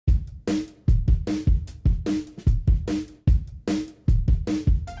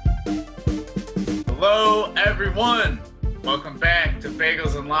Hello, everyone. Welcome back to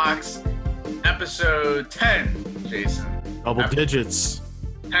Bagels and Locks, episode 10, Jason. Double digits.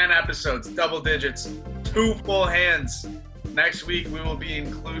 10 episodes, double digits, 2 full hands. Next week, we will be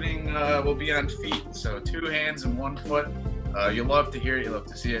including, we'll be on feet, so 2 hands and 1 foot. You'll love to hear it, you'll love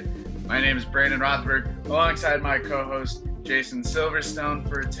to see it. My name is Brandon Rothberg, alongside my co-host, Jason Silverstone,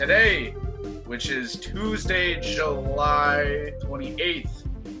 for today, which is Tuesday, July 28th.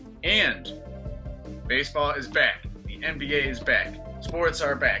 And baseball is back. The NBA is back. Sports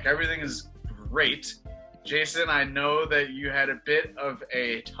are back. Everything is great. Jason, I know that you had a bit of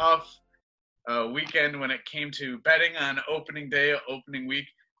a tough weekend when it came to betting on opening day, opening week,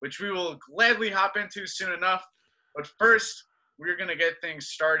 which we will gladly hop into soon enough. But first, we're going to get things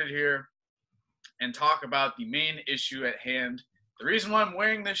started here and talk about the main issue at hand. The reason why I'm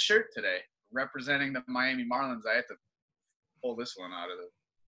wearing this shirt today, representing the Miami Marlins, I had to pull this one out of the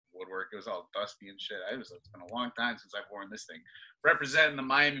woodwork. It was all dusty and shit. It's been a long time since I've worn this thing. Representing the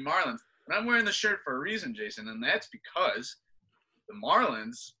Miami Marlins. And I'm wearing the shirt for a reason, Jason, and that's because the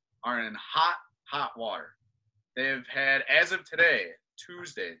Marlins are in hot, hot water. They have had, as of today,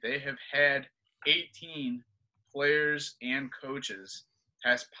 Tuesday, they have had 18 players and coaches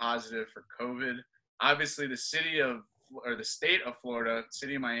test positive for COVID. Obviously, the state of Florida,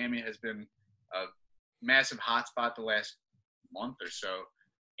 city of Miami, has been a massive hotspot the last month or so.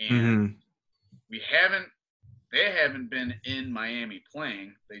 And they haven't been in Miami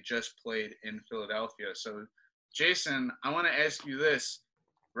playing. They just played in Philadelphia. So, Jason, I want to ask you this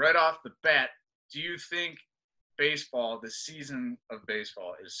right off the bat. Do you think baseball, the season of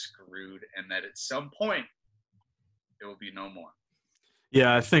baseball, is screwed and that at some point it will be no more?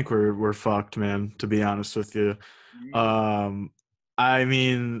 Yeah, I think we're fucked, man, to be honest with you. I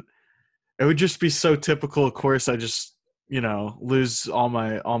mean, it would just be so typical. Of course, I just lose all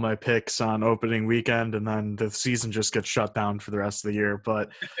my picks on opening weekend, and then the season just gets shut down for the rest of the year. But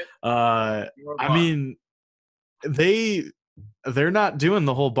I mean, they're not doing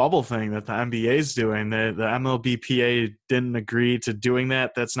the whole bubble thing that the NBA is doing. The MLB didn't agree to doing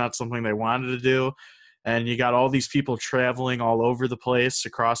that. That's not something they wanted to do. And you got all these people traveling all over the place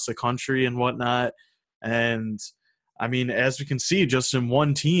across the country and whatnot. And I mean, as we can see, just in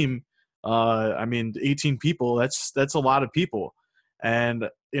one team, 18 people, that's a lot of people. And,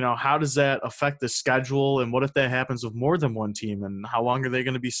 how does that affect the schedule? And what if that happens with more than one team? And how long are they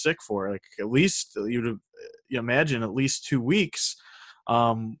going to be sick for? Like, at least you imagine at least 2 weeks,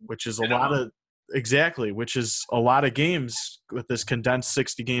 which is a lot of games with this condensed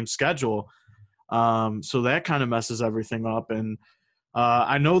 60-game schedule. So that kind of messes everything up. And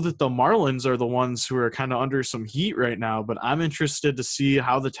I know that the Marlins are the ones who are kind of under some heat right now, but I'm interested to see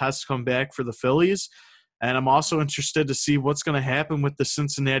how the tests come back for the Phillies. And I'm also interested to see what's going to happen with the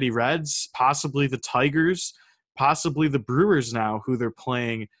Cincinnati Reds, possibly the Tigers, possibly the Brewers now, who they're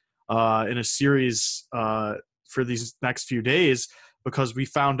playing in a series for these next few days, because we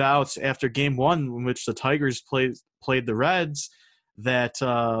found out after Game 1 in which the Tigers played the Reds that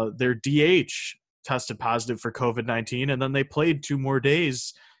their DH tested positive for COVID-19, and then they played 2 more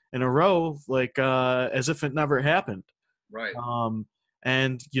days in a row, like as if it never happened. Right.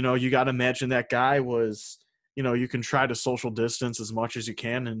 And you got to imagine that guy was, you can try to social distance as much as you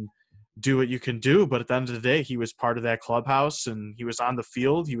can and do what you can do, but at the end of the day, he was part of that clubhouse and he was on the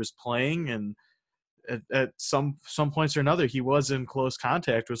field, he was playing, and at some points or another, he was in close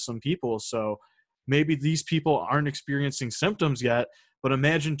contact with some people. So maybe these people aren't experiencing symptoms yet, but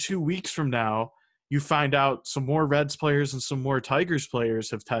imagine 2 weeks from now, you find out some more Reds players and some more Tigers players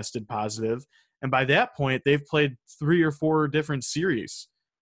have tested positive. And by that point, they've played 3 or 4 different series.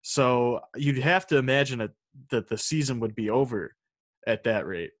 So you'd have to imagine that the season would be over at that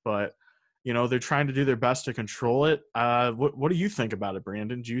rate. But, they're trying to do their best to control it. What do you think about it,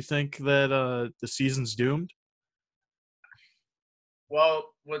 Brandon? Do you think that the season's doomed? Well,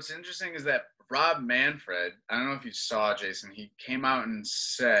 what's interesting is that Rob Manfred, I don't know if you saw, Jason, he came out and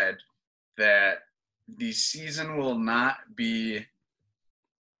said that the season will not be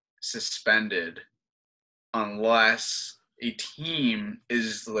suspended unless a team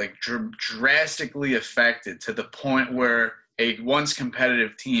is like drastically affected to the point where a once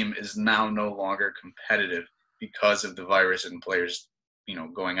competitive team is now no longer competitive because of the virus and players,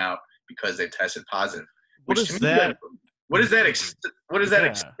 going out because they tested positive. What is that? What does that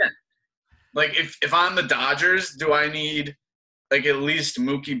extend? Like, if I'm the Dodgers, do I need like at least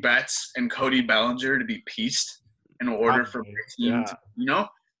Mookie Betts and Cody Bellinger to be pieced in order for my team to,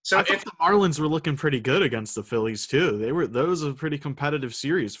 So I thought the Marlins were looking pretty good against the Phillies too. That was a pretty competitive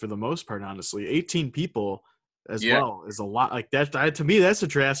series for the most part, honestly. 18 people as well is a lot. Like that, to me, that's a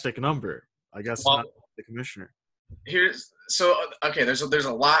drastic number. I guess not the commissioner. There's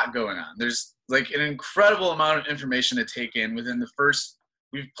a lot going on. There's like an incredible amount of information to take in within the first.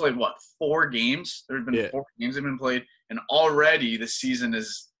 We've played 4 games. There have been 4 games that have been played, and already the season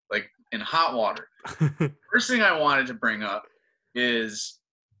is like in hot water. First thing I wanted to bring up is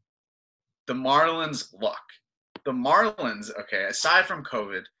the Marlins' luck. The Marlins, okay, aside from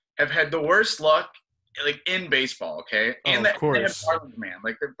COVID, have had the worst luck like in baseball, okay? And of course. They have Marlins man.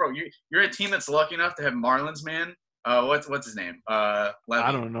 Like, bro, you're a team that's lucky enough to have Marlins man. What's his name? Levy.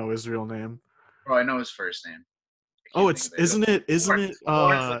 I don't know his real name. Bro, I know his first name. Isn't it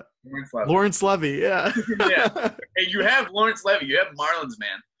Lawrence Levy? Yeah. Yeah. Hey, you have Lawrence Levy. You have Marlins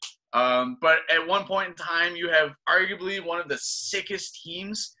man. But at one point in time, you have arguably one of the sickest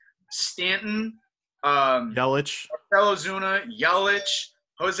teams: Stanton, Yelich, Marcell Ozuna, Yelich,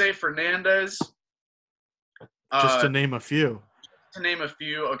 Jose Fernandez. Just to name a few.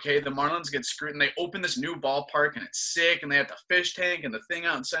 Okay, the Marlins get screwed, and they open this new ballpark, and it's sick, and they have the fish tank and the thing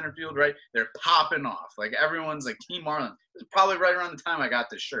out in center field, right? They're popping off. Like, everyone's like, Team Marlins. It was probably right around the time I got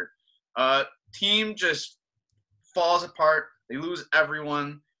this shirt. Team just falls apart. They lose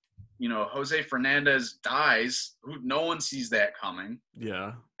everyone. You know, Jose Fernandez dies. No one sees that coming.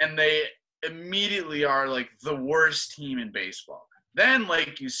 Yeah. And they immediately are, like, the worst team in baseball. Then,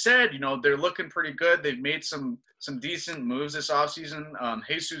 like you said, you know, they're looking pretty good. They've made some decent moves this offseason.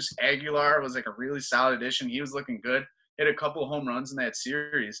 Jesus Aguilar was like a really solid addition. He was looking good. Hit a couple of home runs in that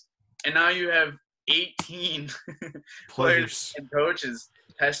series. And now you have 18 players and coaches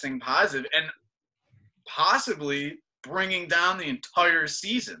testing positive and possibly bringing down the entire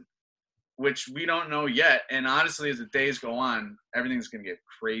season, which we don't know yet. And honestly, as the days go on, everything's going to get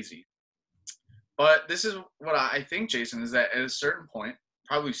crazy. But this is what I think, Jason, is that at a certain point,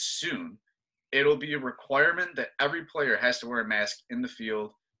 probably soon, it'll be a requirement that every player has to wear a mask in the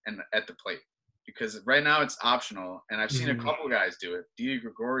field and at the plate. Because right now it's optional, and I've seen a couple guys do it. Didi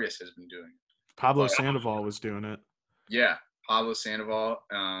Gregorius has been doing it. Pablo Sandoval was doing it. Yeah, Pablo Sandoval.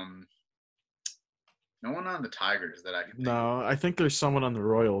 No one on the Tigers that I can think of. I think there's someone on the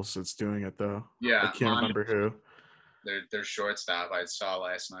Royals that's doing it, though. Yeah. I can't remember who. Their shortstop I saw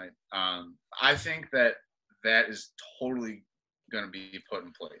last night. I think that is totally going to be put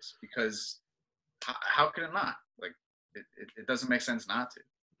in place because how can it not? Like, it doesn't make sense not to.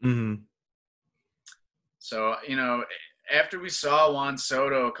 Mm-hmm. So, you know, after we saw Juan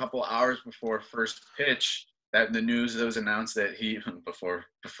Soto a couple hours before first pitch, that the news that was announced that he before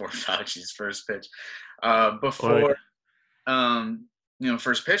Fauci's first pitch,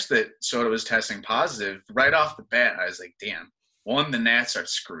 first pitch that Soto was testing positive, right off the bat, I was like, damn, the Nats are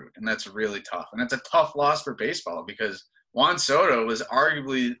screwed, and that's really tough. And it's a tough loss for baseball because Juan Soto was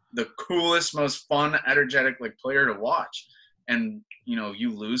arguably the coolest, most fun, energetic player to watch. And, you know,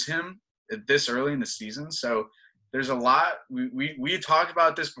 you lose him this early in the season. So there's a lot. We had talked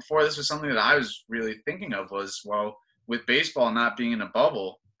about this before. This was something that I was really thinking of was, well, with baseball not being in a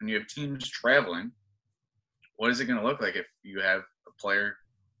bubble and you have teams traveling, what is it going to look like if you have a player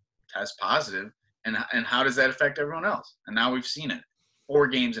test positive, and how does that affect everyone else? And now we've seen it 4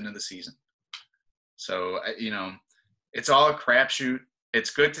 games into the season. So, you know, it's all a crapshoot. It's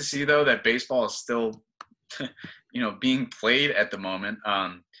good to see, though, that baseball is still, you know, being played at the moment.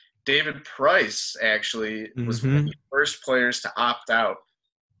 David Price actually was one of the first players to opt out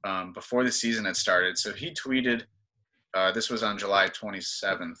before the season had started. So he tweeted, this was on July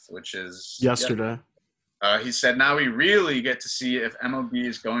 27th, which is yesterday. He said, now we really get to see if MLB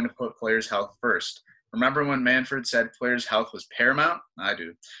is going to put players' health first. Remember when Manfred said players' health was paramount? I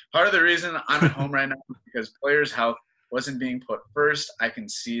do. Part of the reason I'm at home right now is because players' health wasn't being put first. I can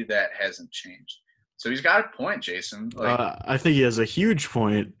see that hasn't changed. So he's got a point, Jason. I think he has a huge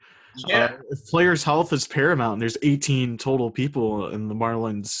point. Yeah. If players' health is paramount, and there's 18 total people in the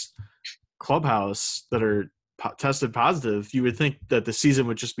Marlins clubhouse that are tested positive, you would think that the season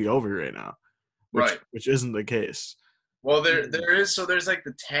would just be over right now. Which isn't the case. Well, there is. So there's like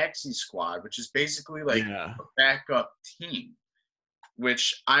the taxi squad, which is basically like a backup team,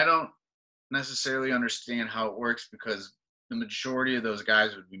 which I don't necessarily understand how it works because the majority of those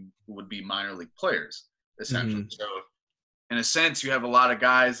guys would be minor league players, essentially. So in a sense, you have a lot of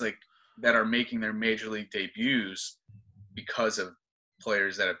guys like that are making their major league debuts because of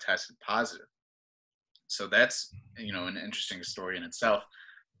players that have tested positive. So that's, you know, an interesting story in itself.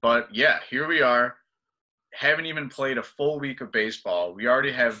 But yeah, here we are. Haven't even played a full week of baseball. We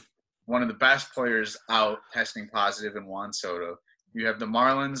already have one of the best players out testing positive in Juan Soto. You have the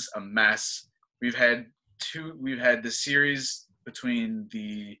Marlins, a mess. We've had the series between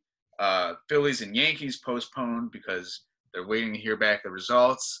the Phillies and Yankees postponed because they're waiting to hear back the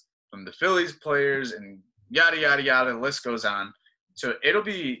results. from the Phillies players and yada, yada, yada. The list goes on. So it'll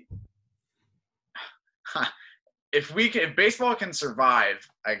be if baseball can survive,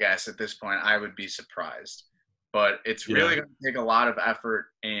 I guess at this point, I would be surprised. But it's really going to take a lot of effort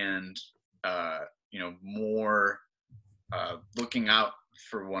and more looking out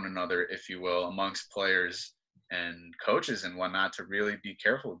for one another, if you will, amongst players and coaches and whatnot to really be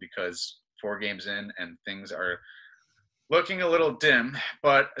careful, because 4 games in and things are looking a little dim.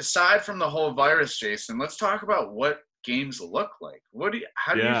 But aside from the whole virus, Jason, let's talk about what games look like.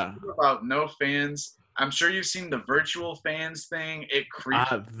 How do you feel about no fans? I'm sure you've seen the virtual fans thing. It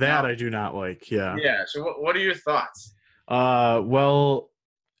creeps that I do not like. Yeah. So what are your thoughts? Well,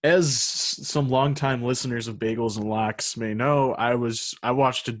 as some longtime listeners of Bagels and Locks may know, I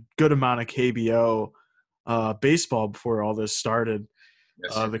watched a good amount of KBO baseball before all this started.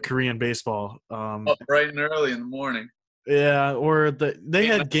 Yes, the Korean baseball. Bright and early in the morning. Yeah, or they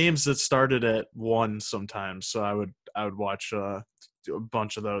had games that started at 1 sometimes, so I would watch a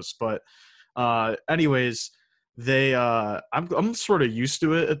bunch of those. But anyways, I'm sort of used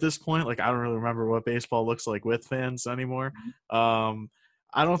to it at this point. Like, I don't really remember what baseball looks like with fans anymore.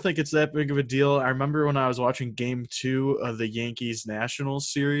 I don't think it's that big of a deal. I remember when I was watching Game 2 of the Yankees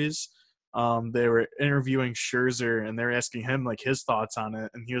Nationals series, they were interviewing Scherzer and they're asking him like his thoughts on it,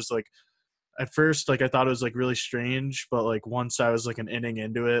 and he was like, at first, like, I thought it was like really strange, but like once I was like an inning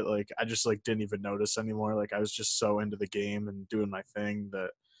into it, like I just like didn't even notice anymore. Like, I was just so into the game and doing my thing that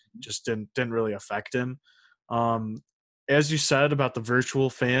just didn't really affect him. As you said about the virtual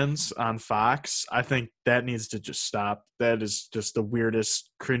fans on Fox, I think that needs to just stop. That is just the weirdest,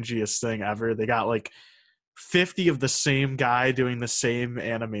 cringiest thing ever. They got like 50 of the same guy doing the same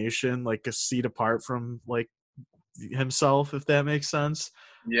animation, like a seat apart from like himself, if that makes sense.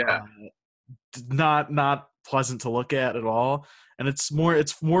 Yeah. Not pleasant to look at all. And it's more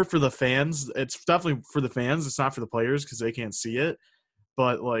for the fans. It's definitely for the fans. It's not for the players because they can't see it.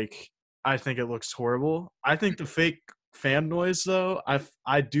 But like, I think it looks horrible. I think the fake fan noise, though,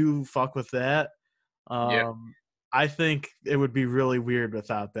 I do fuck with that. I think it would be really weird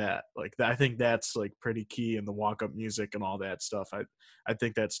without that. Like, I think that's like pretty key in the walk-up music and all that stuff. I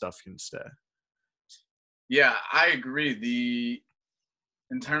think that stuff can stay. Yeah, I agree.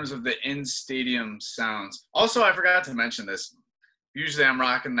 In terms of the in-stadium sounds. Also, I forgot to mention this. Usually I'm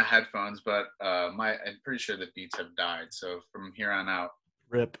rocking the headphones, but I'm pretty sure the Beats have died. So from here on out,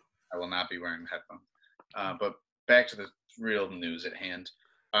 RIP. I will not be wearing headphones. But back to the real news at hand.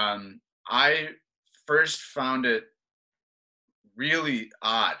 I first found it really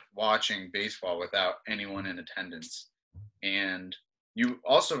odd watching baseball without anyone in attendance. And you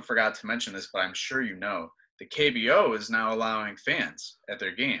also forgot to mention this, but I'm sure you know, the KBO is now allowing fans at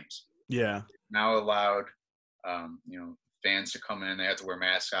their games. Yeah. Now allowed, fans to come in. They have to wear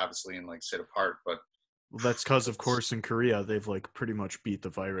masks, obviously, and like sit apart. But that's because, of course, in Korea they've like pretty much beat the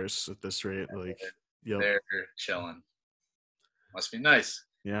virus at this rate. Like, they're chilling. Must be nice.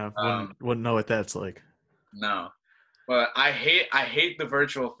 Yeah, wouldn't know what that's like. No, but I hate the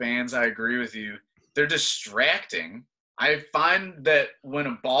virtual fans. I agree with you. They're distracting. I find that when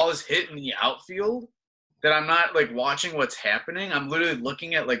a ball is hit in the outfield, that I'm not like watching what's happening. I'm literally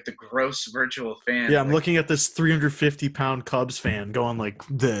looking at like the gross virtual fan. Yeah, I'm looking at this 350-pound Cubs fan going like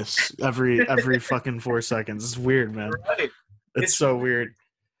this every fucking 4 seconds. It's weird, man. Right. It's so weird.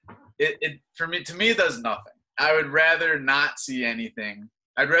 To me, it does nothing. I would rather not see anything.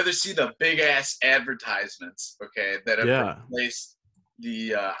 I'd rather see the big ass advertisements, that have replaced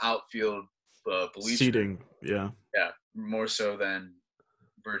the outfield bleachers. Seating. Yeah, more so than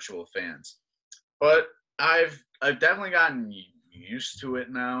virtual fans. But I've definitely gotten used to it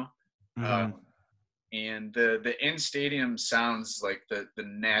now, and the in stadium sounds, like the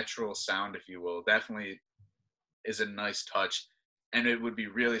natural sound, if you will, definitely is a nice touch. And it would be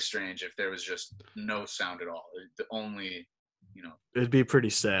really strange if there was just no sound at all. The only, it'd be pretty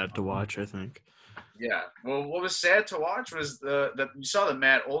sad to watch, I think. Yeah. Well, what was sad to watch was you saw the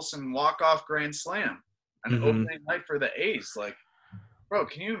Matt Olson walk-off grand slam on opening night for the A's. Like, bro,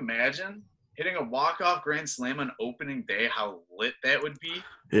 can you imagine hitting a walk-off grand slam on opening day? How lit that would be.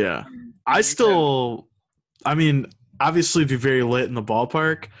 Yeah. Obviously it'd be very lit in the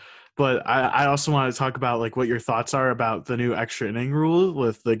ballpark. But I also want to talk about like what your thoughts are about the new extra inning rule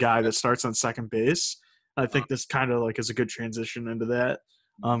with the guy that starts on second base. I think this kind of like is a good transition into that,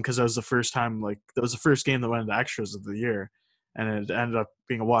 because that was the first time, like that was the first game that went into extras of the year, and it ended up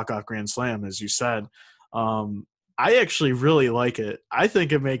being a walk-off grand slam, as you said. I actually really like it. I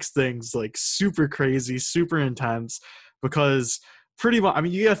think it makes things like super crazy, super intense, because pretty much, I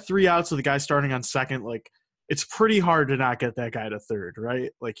mean, you got 3 outs with the guy starting on second, like it's pretty hard to not get that guy to third,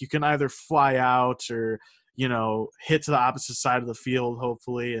 right? Like you can either fly out or, hit to the opposite side of the field,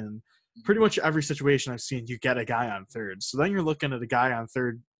 hopefully. And pretty much every situation I've seen, you get a guy on third. So then you're looking at a guy on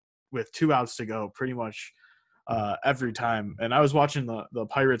third with 2 outs to go pretty much every time. And I was watching the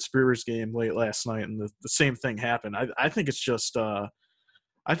Pirates Brewers game late last night, and the same thing happened. I think it's just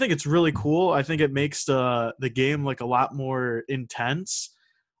I think it's really cool. I think it makes the game like a lot more intense.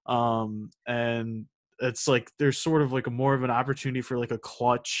 And it's like there's sort of like a more of an opportunity for like a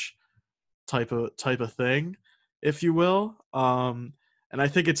clutch type of thing, if you will. And I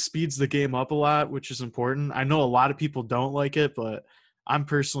think it speeds the game up a lot, which is important. I know a lot of people don't like it, but I'm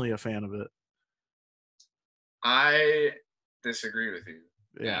personally a fan of it. I disagree with you.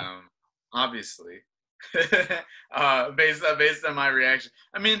 Yeah. Obviously, based on my reaction.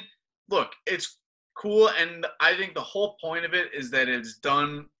 I mean, look, it's cool, and I think the whole point of it is that is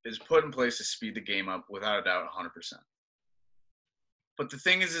put in place to speed the game up without a doubt, 100%. But the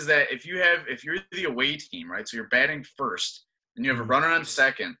thing is that if you're the away team, right? So you're batting first, and you have a runner on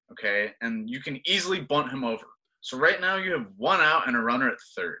second, okay, and you can easily bunt him over. So right now you have 1 out and a runner at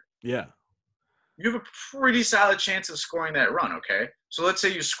third. Yeah. You have a pretty solid chance of scoring that run, okay? So let's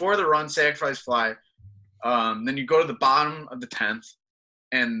say you score the run, sacrifice fly, then you go to the bottom of the 10th,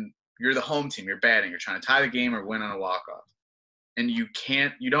 and you're the home team. You're batting. You're trying to tie the game or win on a walk-off. And you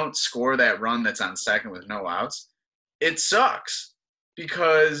don't score that run that's on second with no outs. It sucks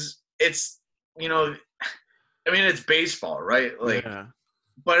because it's, it's baseball, right? Like, yeah.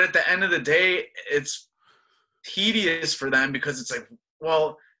 But at the end of the day, it's tedious for them because it's like,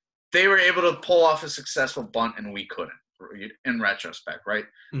 well, they were able to pull off a successful bunt and we couldn't, in retrospect, right?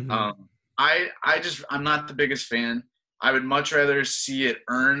 Mm-hmm. I'm not the biggest fan. I would much rather see it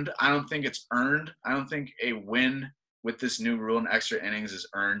earned. I don't think it's earned. I don't think a win with this new rule in extra innings is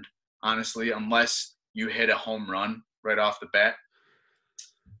earned, honestly, unless you hit a home run right off the bat.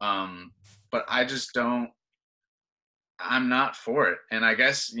 But I just don't. I'm not for it, and I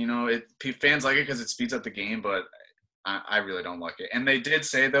guess fans like it because it speeds up the game, but I really don't like it. And they did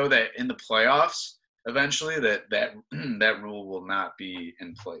say though that in the playoffs, eventually that rule will not be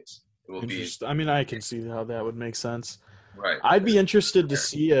in place. It will be. I mean, I can see how that would make sense. Right. I'd be interested to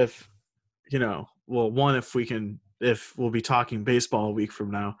see if, one, if we'll be talking baseball a week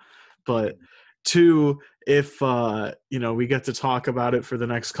from now, but 2, if, we get to talk about it for the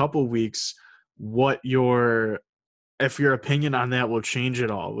next couple weeks, if your opinion on that will change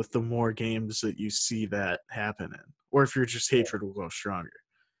at all with the more games that you see that happen in, or if your just hatred will go stronger.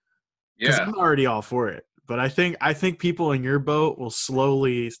 Because I'm already all for it, but I think people in your boat will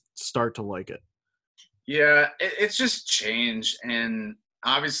slowly start to like it. Yeah, it's just changed, and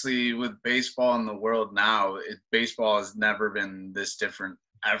obviously with baseball in the world now, baseball has never been this different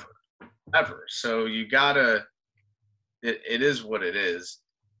ever. So you gotta. It is what it is,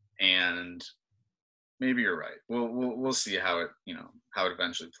 and maybe you're right. We'll see how it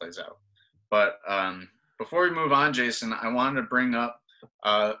eventually plays out. But before we move on, Jason, I wanted to bring up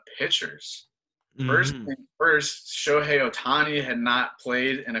pitchers. First, Shohei Ohtani had not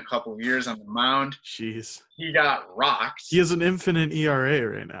played in a couple of years on the mound. Jeez, he got rocked. He has an infinite ERA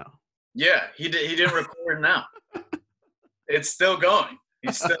right now. Yeah, he didn't record now. It's still going.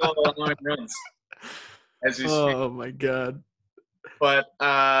 He's still allowing runs as we speak. Oh my god. But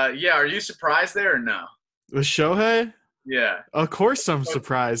are you surprised there or no? With Shohei? Yeah. Of course I'm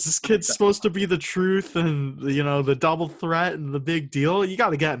surprised. This kid's supposed to be the truth and, the double threat and the big deal. You got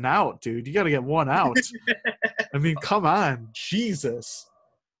to get an out, dude. You got to get 1 out. I mean, come on. Jesus.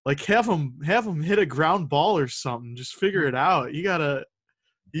 Like, have him hit a ground ball or something. Just figure it out. You got to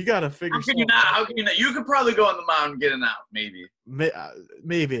figure How can you not? How can you not? You could probably go on the mound and get an out, maybe.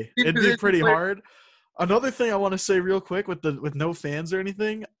 Maybe. It'd be pretty hard. Another thing I want to say real quick with no fans or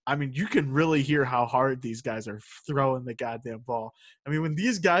anything, I mean, you can really hear how hard these guys are throwing the goddamn ball. I mean, when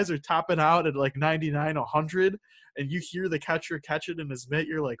these guys are topping out at like 99, 100, and you hear the catcher catch it in his mitt,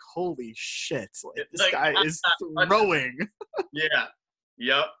 you're like, holy shit. Like, this guy is throwing. Yeah.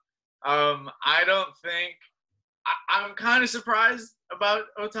 Yep. I don't think – I'm kind of surprised about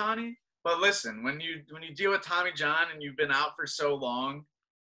Ohtani. But listen, when you deal with Tommy John and you've been out for so long –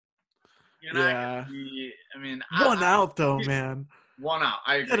 you're not gonna be, I mean, 1 out though, man. 1 out.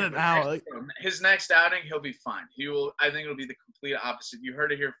 I agree. Get an out. His next outing, he'll be fine. I think it'll be the complete opposite. You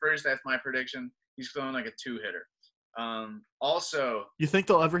heard it here first. That's my prediction. He's throwing like a 2-hitter. Also, you think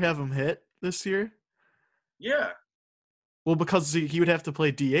they'll ever have him hit this year? Yeah. Well, because he would have to play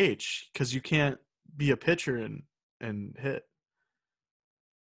DH because you can't be a pitcher and hit.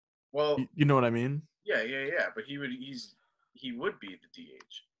 Well, you know what I mean? Yeah. But he would be the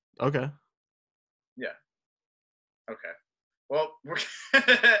DH. Okay. Yeah. Okay. Well,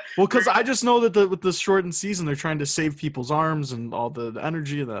 Well, because I just know that with the shortened season, they're trying to save people's arms and all the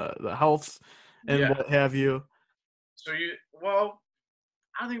energy, the health, and yeah. what have you. So I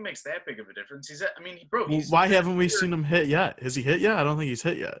don't think it makes that big of a difference. Well, why haven't we seen him hit yet? Has he hit yet? I don't think he's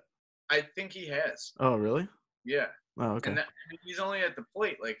hit yet. I think he has. Oh, really? Yeah. Oh, okay. And he's only at the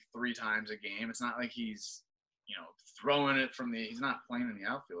plate like 3 times a game. It's not like he's, throwing it he's not playing in the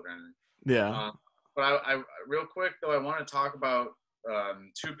outfield or anything. Yeah. But I real quick though, I want to talk about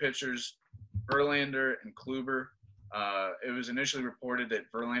 2 pitchers, Verlander and Kluber. It was initially reported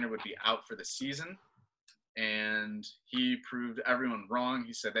that Verlander would be out for the season, and he proved everyone wrong.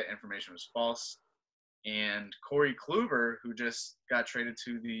 He said that information was false. And Corey Kluber, who just got traded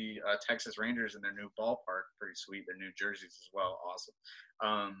to the Texas Rangers in their new ballpark, pretty sweet, their new jerseys as well, awesome.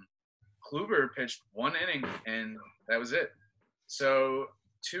 Kluber pitched 1 inning, and that was it. So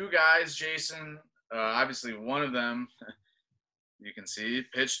 2 guys, Jason, obviously one of them, you can see,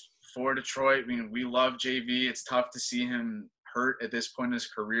 pitched for Detroit. I mean, we love JV. It's tough to see him hurt at this point in his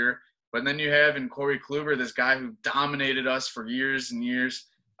career. But then you have in Corey Kluber, this guy who dominated us for years and years.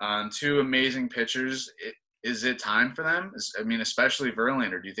 2 amazing pitchers. Is it time for them? Especially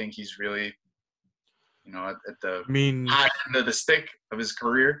Verlander. Do you think he's really, at the high end of the stick of his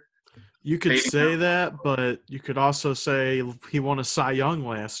career? You could say that, but you could also say he won a Cy Young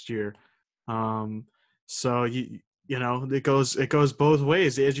last year. So it goes both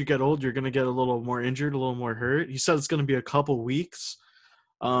ways. As you get old, you're going to get a little more injured, a little more hurt. He said it's going to be a couple weeks.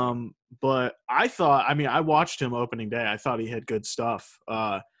 But I watched him opening day. I thought he had good stuff.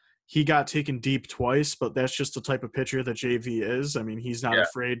 He got taken deep twice, but that's just the type of pitcher that JV is. I mean, he's not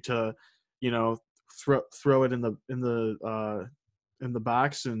afraid to, throw it in the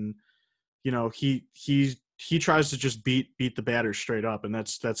box, and he tries to just beat the batter straight up, and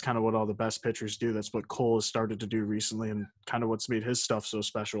that's kind of what all the best pitchers do. That's what Cole has started to do recently, and kind of what's made his stuff so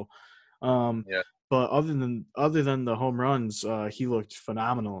special. But other than the home runs, he looked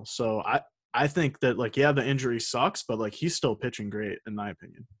phenomenal. So I think that the injury sucks, but he's still pitching great in my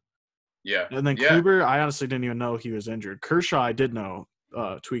opinion. Yeah. And then Kluber, I honestly didn't even know he was injured. Kershaw, I did know,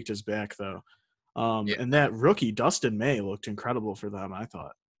 tweaked his back though. And that rookie Dustin May looked incredible for them, I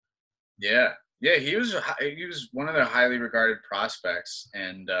thought. Yeah. Yeah, he was one of their highly regarded prospects,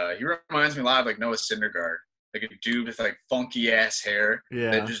 and he reminds me a lot of Noah Syndergaard. Like a dude with funky ass hair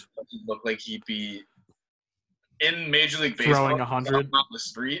that just doesn't look like he'd be in Major League Baseball, throwing 100 on the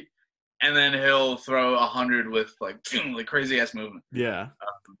street, and then he'll throw 100 with crazy ass movement. Yeah,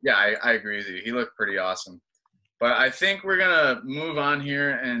 I agree with you. He looked pretty awesome. But I think we're gonna move on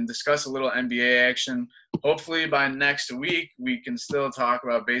here and discuss a little NBA action. Hopefully by next week we can still talk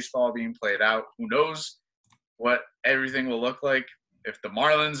about baseball being played out. Who knows what everything will look like, if the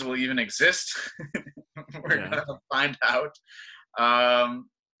Marlins will even exist. We're going to find out.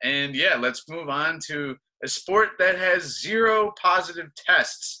 Let's move on to a sport that has 0 positive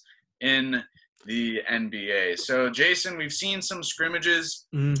tests in the NBA. So, Jason, we've seen some scrimmages.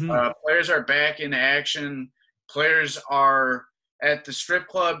 Players are back in action. Players are at the strip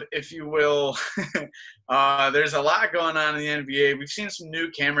club, if you will. There's a lot going on in the NBA. We've seen some new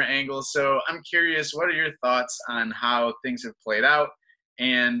camera angles. So I'm curious, what are your thoughts on how things have played out?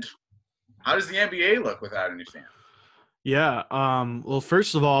 And how does the NBA look without any fans? Yeah. Well,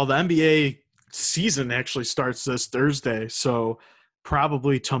 first of all, the NBA season actually starts this Thursday, so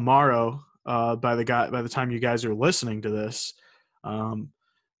probably tomorrow. By the time you guys are listening to this,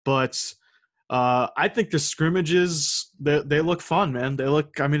 but I think the scrimmages they look fun, man.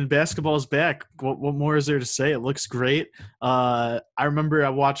 Basketball's back. What more is there to say? It looks great. I remember I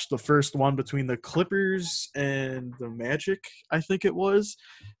watched the first one between the Clippers and the Magic. I think it was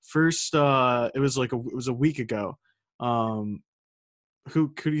first. It was a week ago.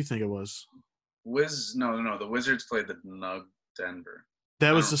 Who do you think it was? No. The Wizards played the Denver.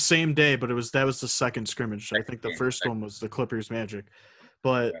 That was the same day, but that was the second scrimmage. I think the first one was the Clippers Magic.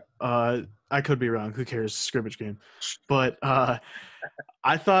 But I could be wrong. Who cares? Scrimmage game. But I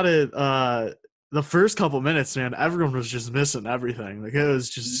thought the first couple minutes, man, everyone was just missing everything. It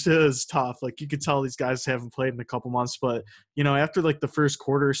was tough. You could tell these guys haven't played in a couple months. But, after the first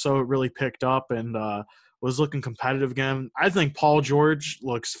quarter or so, it really picked up and was looking competitive again. I think Paul George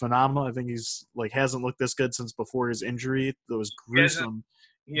looks phenomenal. I think he's hasn't looked this good since before his injury. That was gruesome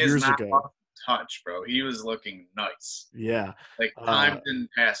years ago. Touch, bro. He was looking nice. Yeah. Time didn't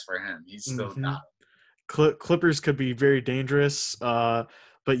pass for him. He's still got it. Clippers could be very dangerous. But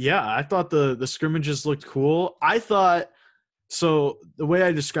yeah, I thought the scrimmages looked cool. I thought so. The way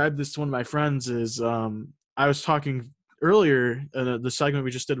I described this to one of my friends is I was talking earlier the segment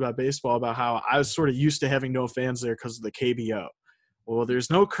we just did about baseball about how I was sort of used to having no fans there because of the KBO. Well, there's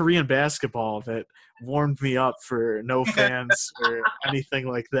no Korean basketball that warmed me up for no fans or anything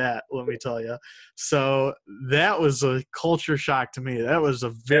like that, let me tell you. So that was a culture shock to me. That was a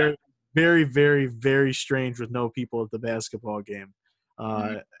very, very, very, very strange with no people at the basketball game.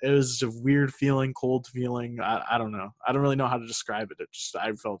 It was a weird feeling, cold feeling. I don't know. I don't really know how to describe it.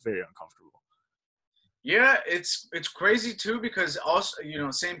 I felt very uncomfortable. Yeah, it's crazy too because also,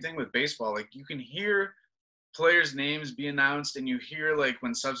 same thing with baseball. Like you can hear players' names be announced, and you hear like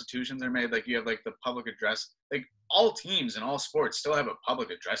when substitutions are made, like you have like the public address. Like all teams in all sports still have a public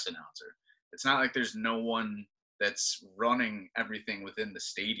address announcer. It's not like there's no one that's running everything within the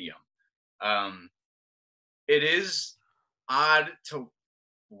stadium. It is odd to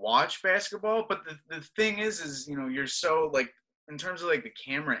watch basketball, but the thing is you're so like in terms of like the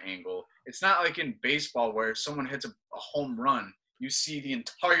camera angle, it's not like in baseball where if someone hits a home run, you see the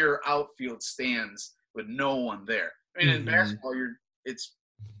entire outfield stands with no one there. I mean, in basketball, it's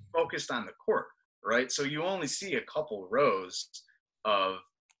focused on the court, right? So you only see a couple rows of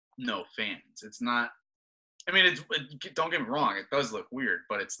no fans. It's not. I mean, don't get me wrong, it does look weird,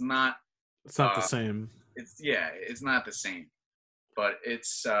 but it's not. It's not the same. It's not the same. But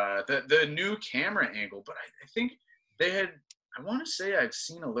it's the new camera angle. But I think they had. I want to say I've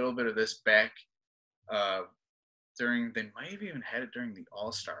seen a little bit of this back during. They might have even had it during the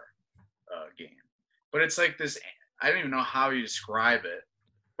All-Star game. But it's like this. I don't even know how you describe it.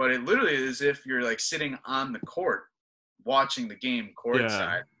 But it literally is as if you're like sitting on the court, watching the game courtside.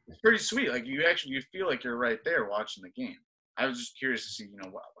 Yeah. It's pretty sweet. Like you feel like you're right there watching the game. I was just curious to see,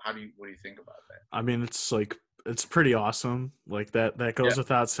 what do you think about that? I mean, it's pretty awesome. Like that goes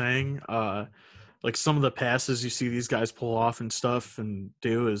without saying. Like some of the passes you see these guys pull off and stuff and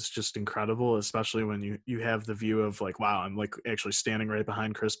do is just incredible, especially when you have the view of like, wow, I'm like actually standing right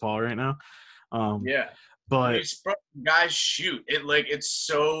behind Chris Paul right now. But guys shoot it like it's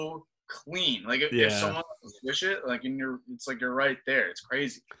so clean. Like if someone swish it, like it's like you're right there. It's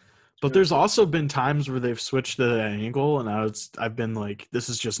crazy. But there's also been times where they've switched to that angle, and I've been like, this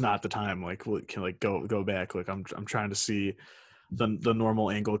is just not the time. Like, can like go back. Like I'm trying to see the normal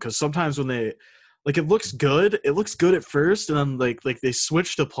angle because sometimes when they like it looks good at first, and then like they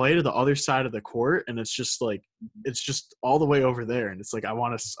switch to play to the other side of the court, and it's just all the way over there, and it's like I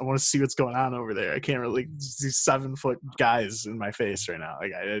want to see what's going on over there. I can't really these 7-foot guys in my face right now.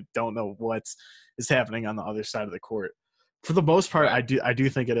 Like I don't know what is happening on the other side of the court. For the most part, right. I do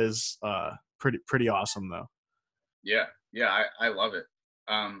think it is pretty awesome though. Yeah, I love it.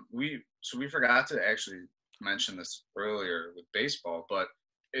 We forgot to actually mention this earlier with baseball, but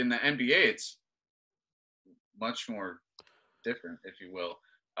in the NBA, it's much more different, if you will.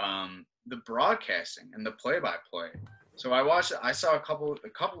 The broadcasting and the play-by-play. So I saw a couple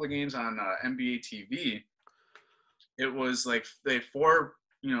of games on NBA TV. It was like they had 4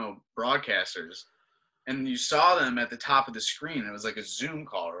 broadcasters. And you saw them at the top of the screen. It was like a Zoom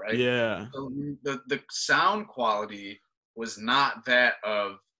call, right? Yeah. So the sound quality was not that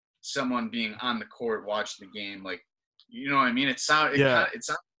of someone being on the court watching the game. Like, you know what I mean? It sounded like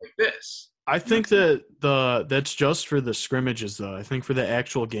this. I think that's just for the scrimmages, though. I think for the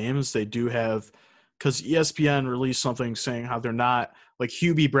actual games, they do have – because ESPN released something saying how they're not – like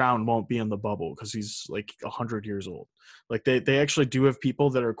Hubie Brown won't be in the bubble because he's like 100 years old. Like they actually do have people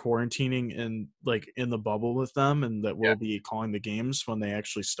that are quarantining in the bubble with them and that will be calling the games when they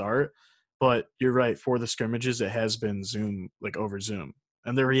actually start. But you're right, for the scrimmages, it has been Zoom, like over Zoom.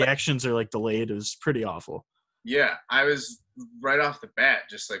 And the reactions are like delayed. It was pretty awful. Yeah, I was right off the bat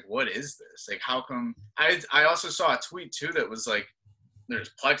just like, what is this? Like, how come I also saw a tweet too that was like there's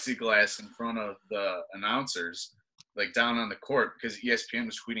plexiglass in front of the announcers, like down on the court, because ESPN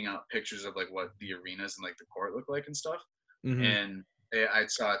was tweeting out pictures of like what the arenas and like the court look like and stuff. Mm-hmm. And I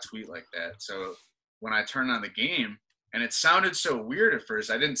saw a tweet like that. So when I turned on the game, and it sounded so weird at first,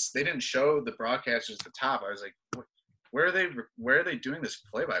 they didn't show the broadcasters at the top. I was like, where are they doing this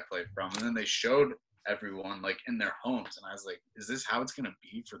play-by-play from? And then they showed everyone like in their homes, and I was like, is this how it's gonna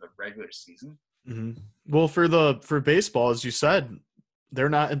be for the regular season? Mm-hmm. Well, for baseball, as you said, they're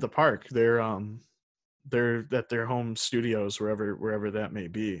not in the park. They're at their home studios, wherever that may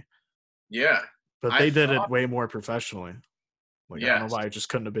be. Yeah. But they did it way more professionally. Like, yes. I don't know why it just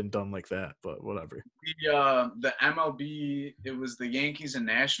couldn't have been done like that, but whatever. The MLB, it was the Yankees and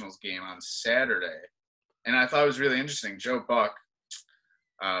Nationals game on Saturday. And I thought it was really interesting. Joe Buck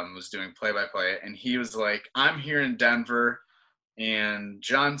was doing play-by-play, and he was like, I'm here in Denver, and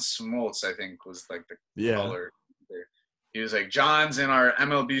John Smoltz, I think, was like the caller. He was like, John's in our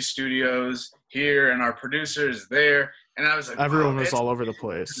MLB studios here, and our producer is there. And I was like, Everyone wow, was it's all over the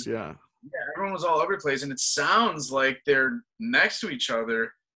place. Yeah. yeah, everyone was all over the place, and it sounds like they're next to each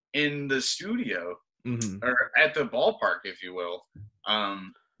other in the studio Mm-hmm. or at the ballpark, if you will,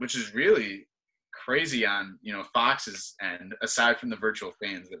 which is really crazy on Fox's end, aside from the virtual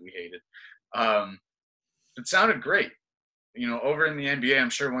fans that we hated. It sounded great. Over in the NBA,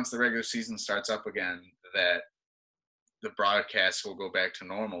 I'm sure once the regular season starts up again, that the broadcasts will go back to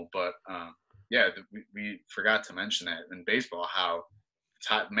normal. But yeah, we forgot to mention that in baseball, how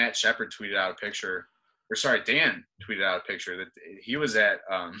Matt Shepard tweeted out a picture, or sorry, Dan tweeted out a picture that he was at,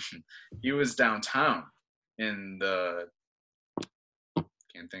 he was downtown in the,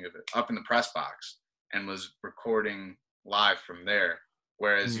 can't think of it, up in the press box and was recording live from there.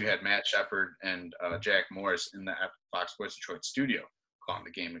 Whereas you had Matt Shepard and Jack Morris in the Fox Sports Detroit studio calling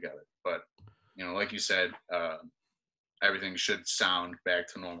the game together. But, like you said, everything should sound back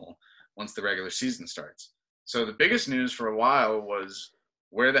to normal once the regular season starts. So the biggest news for a while was,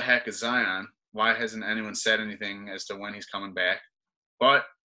 where the heck is Zion? Why hasn't anyone said anything as to when he's coming back? But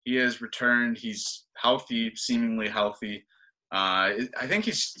he has returned. He's healthy, seemingly healthy. I think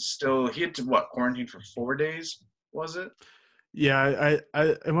he had to, quarantine for 4 days, was it? Yeah,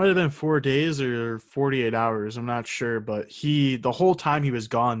 it might have been 4 days or 48 hours. I'm not sure, but the whole time he was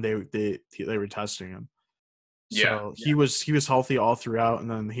gone, they were testing him. So he was healthy all throughout,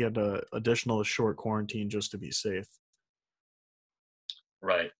 and then he had an additional short quarantine just to be safe.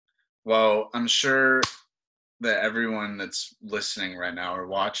 Right. Well, I'm sure that everyone that's listening right now or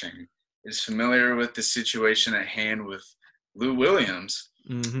watching is familiar with the situation at hand with Lou Williams,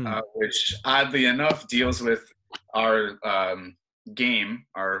 which oddly enough deals with our game,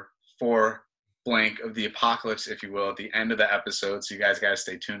 our 4 blank of the apocalypse, if you will, at the end of the episode. So you guys got to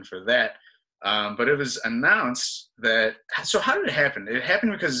stay tuned for that. But it was announced that – so how did it happen? It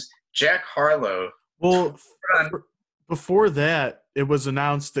happened because Jack Harlow – Well, before that, it was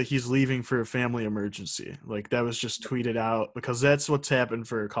announced that he's leaving for a family emergency. Like, that was just tweeted out because that's what's happened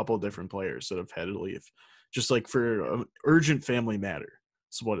for a couple of different players that have had to leave. Just like for an urgent family matter.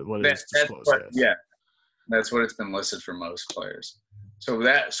 That's what it is disclosed as. Yeah, that's what it's been listed for most players. So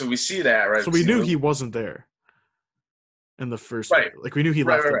we see that, right? So we knew he wasn't there in the first place. Like, we knew he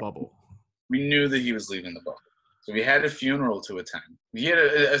left the bubble. We knew that he was leaving the bubble. So we had a funeral to attend. He had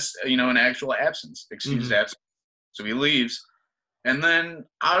an actual absence, excused absence. So he leaves. And then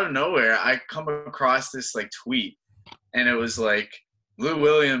out of nowhere, I come across this tweet, and it was like, Lou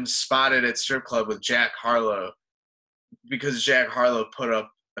Williams spotted at strip club with Jack Harlow because Jack Harlow put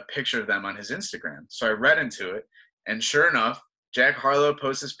up a picture of them on his Instagram. So I read into it, and sure enough, Jack Harlow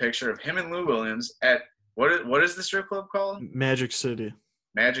posts this picture of him and Lou Williams at what is the strip club called? Magic City.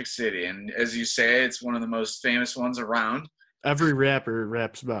 Magic City, and as you say, it's one of the most famous ones around. Every rapper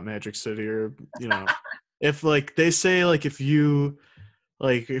raps about Magic City, or if they say if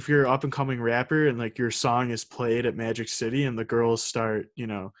you're an up and coming rapper and your song is played at Magic City and the girls start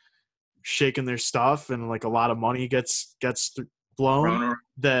shaking their stuff and a lot of money gets blown,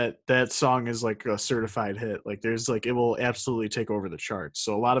 that song is a certified hit. It will absolutely take over the charts.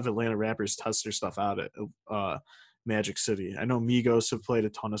 So a lot of Atlanta rappers test their stuff out at Magic City. I know Migos have played a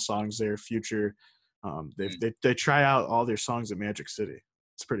ton of songs there. Future, they try out all their songs at Magic City.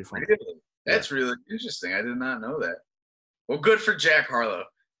 It's pretty fun. Really? That's really interesting. I did not know that. Well, good for Jack Harlow.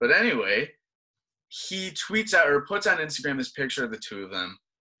 But anyway, he tweets out or puts on Instagram this picture of the two of them.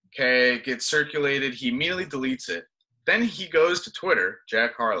 Okay, it gets circulated. He immediately deletes it. Then he goes to Twitter,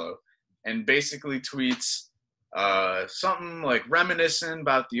 Jack Harlow, and basically tweets something reminiscent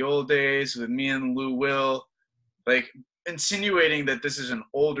about the old days with me and Lou Will, insinuating that this is an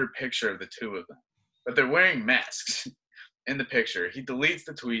older picture of the two of them. But they're wearing masks in the picture. He deletes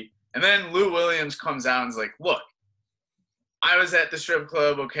the tweet. And then Lou Williams comes out and is like, look, I was at the strip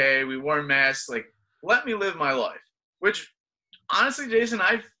club, okay, we wore masks, let me live my life. Which, honestly, Jason,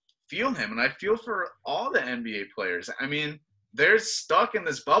 I feel him, and I feel for all the NBA players. I mean, they're stuck in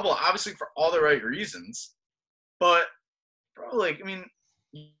this bubble, obviously for all the right reasons. But, bro,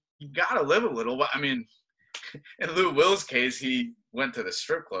 you gotta live a little. I mean, in Lou Will's case, he went to the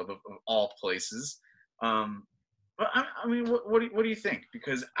strip club of all places. But I mean, what do you think?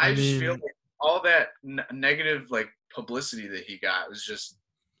 Because I just feel all that negative publicity that he got was just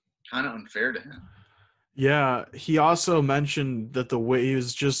kind of unfair to him. Yeah, he also mentioned that he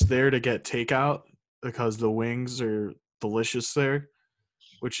was just there to get takeout because the wings are delicious there,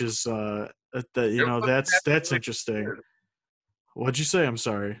 which is that's interesting. What'd you say? I'm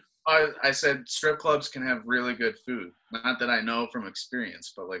sorry. I said strip clubs can have really good food. Not that I know from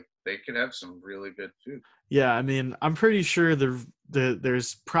experience, but they could have some really good food. Yeah, I mean, I'm pretty sure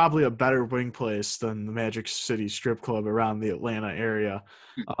there's probably a better wing place than the Magic City Strip Club around the Atlanta area.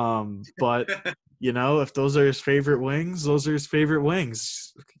 But if those are his favorite wings, those are his favorite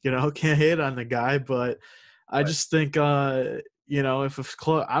wings. Can't hate on the guy, but I Right. just think if a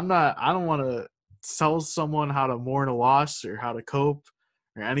club, I don't want to tell someone how to mourn a loss or how to cope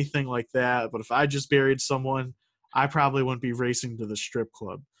or anything like that. But if I just buried someone, I probably wouldn't be racing to the strip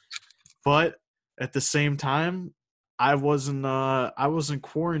club. But at the same time, I wasn't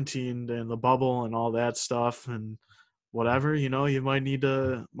quarantined in the bubble and all that stuff and whatever. You might need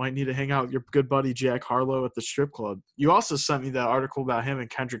to hang out with your good buddy Jack Harlow at the strip club. You also sent me that article about him and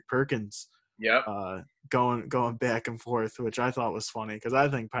Kendrick Perkins Yep. going back and forth, which I thought was funny because I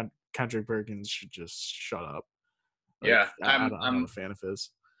think Kendrick Perkins should just shut up. Yeah, I'm not a fan of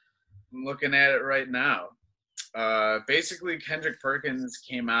his. looking at it right now. Basically, Kendrick Perkins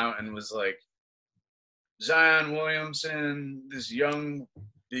came out and was like, Zion Williamson, the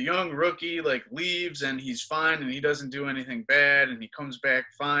young rookie, like leaves and he's fine and he doesn't do anything bad and he comes back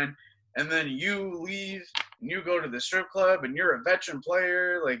fine. And then you leave and you go to the strip club and you're a veteran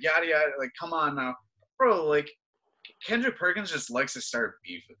player, like yada yada. Like, come on now, bro. Like, Kendrick Perkins just likes to start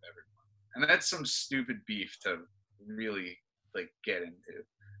beef with everyone, and that's some stupid beef to really like get into.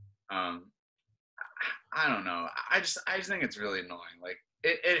 I don't know. I just think it's really annoying. Like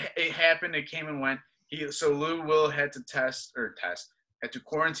it happened. It came and went. So Lou Will had to had to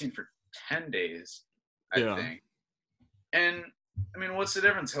quarantine for 10 days, I think. And I mean, what's the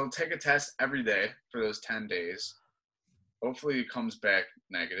difference? He'll take a test every day for those 10 days. Hopefully he comes back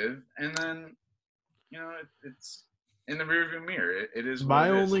negative, and then it's in the rearview mirror. It is. My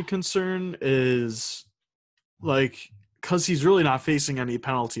only concern is because he's really not facing any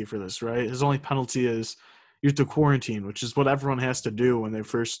penalty for this, right? His only penalty is you have to quarantine, which is what everyone has to do when they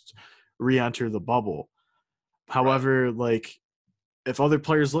first re-enter the bubble. However, if other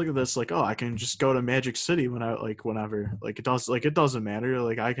players look at this, oh, I can just go to Magic City whenever, it doesn't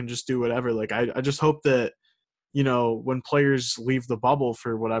matter. I can just do whatever. I just hope that, when players leave the bubble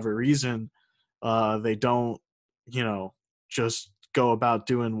for whatever reason, they don't, just go about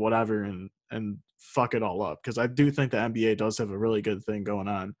doing whatever and fuck it all up. Because I do think the NBA does have a really good thing going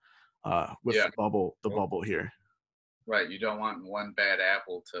on with the bubble here. Right. You don't want one bad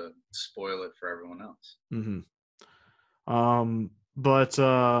apple to spoil it for everyone else. Mm-hmm. But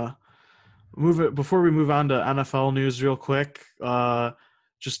before we move on to NFL news real quick, I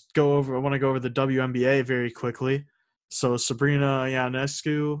want to go over the WNBA very quickly. So Sabrina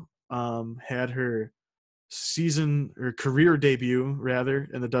Ionescu had her career debut rather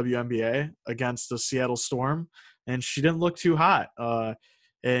in the WNBA against the Seattle Storm, and she didn't look too hot.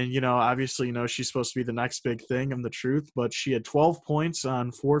 And obviously, she's supposed to be the next big thing and the truth, but she had 12 points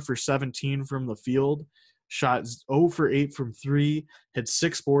on 4 for 17 from the field, shot 0 for 8 from 3, had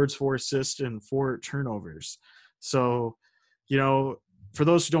 6 boards, 4 assists, and 4 turnovers. So, for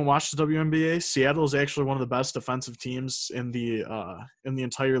those who don't watch the WNBA, Seattle is actually one of the best defensive teams in the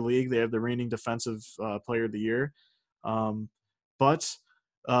entire league. They have the reigning defensive player of the year. But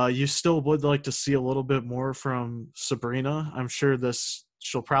you still would like to see a little bit more from Sabrina. I'm sure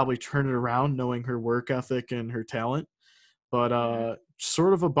she'll probably turn it around knowing her work ethic and her talent. But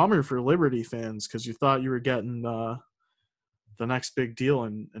sort of a bummer for Liberty fans because you thought you were getting the next big deal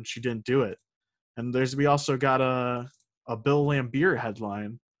and she didn't do it. And we also got a Bill Laimbeer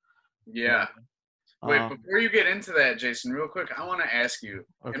headline. Yeah. Wait, before you get into that, Jason, real quick, I want to ask you,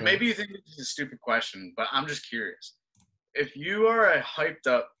 and maybe you think this is a stupid question, but I'm just curious. If you are a hyped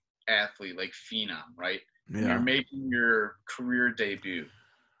up athlete like Phenom, right? Yeah. And you're making your career debut,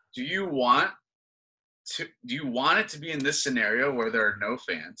 do you want it to be in this scenario where there are no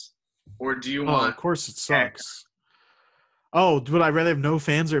fans? Or do you want... of course it sucks. Oh, would I rather have no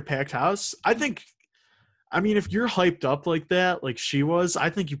fans or a packed house? I mean, if you're hyped up like that, like she was, I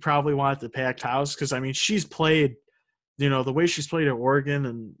think you probably want the packed house because, I mean, she's played, the way she's played at Oregon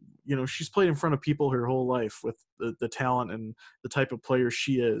and, she's played in front of people her whole life with the talent and the type of player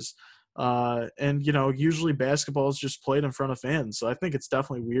she is. And, usually basketball is just played in front of fans. So I think it's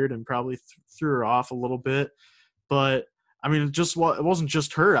definitely weird and probably threw her off a little bit. But, I mean, it wasn't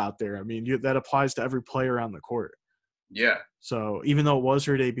just her out there. I mean, that applies to every player on the court. Yeah. So even though it was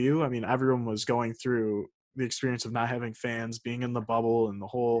her debut, I mean, everyone was going through the experience of not having fans, being in the bubble, and the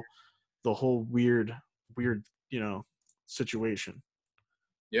whole weird, situation.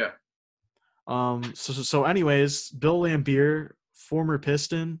 Yeah. So anyways, Bill Laimbeer, former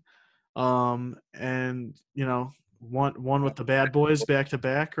Piston, and won with the Bad Boys back to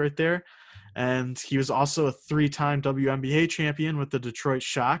back right there, And he was also a 3-time WNBA champion with the Detroit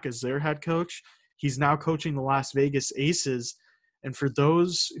Shock as their head coach. He's now coaching the Las Vegas Aces. And for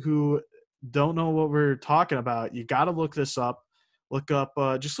those who don't know what we're talking about, you got to look this up.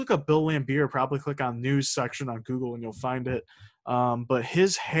 Just look up Bill Laimbeer. Probably click on news section on Google and you'll find it. But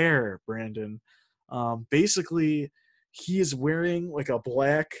his hair, Brandon, basically he is wearing like a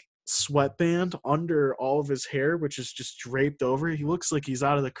black sweatband under all of his hair, which is just draped over. He looks like he's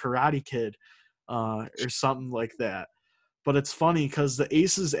out of the Karate Kid or something like that. But it's funny because the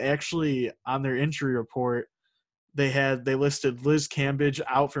Aces actually on their injury report, they listed Liz Cambage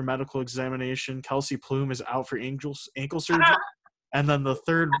out for medical examination. Kelsey Plume is out for ankle surgery. And then the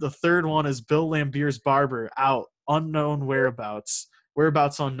third one is Bill Laimbeer's barber out, unknown whereabouts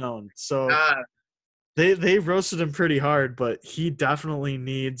unknown. So they roasted him pretty hard, but he definitely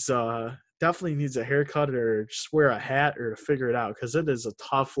needs a haircut or just wear a hat or to figure it out because it is a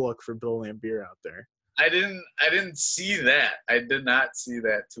tough look for Bill Laimbeer out there. I didn't see that. I did not see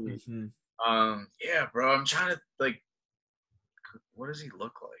that tweet. Mm-hmm. Yeah, bro. I'm trying to what does he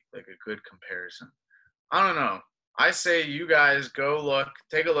look like? Like a good comparison. I don't know. I say you guys go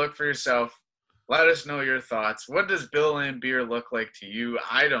take a look for yourself. Let us know your thoughts. What does Bill Laimbeer look like to you?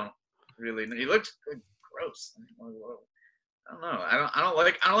 I don't really know. He looks gross. I don't know. I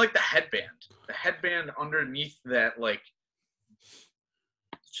don't like the headband. The headband underneath that,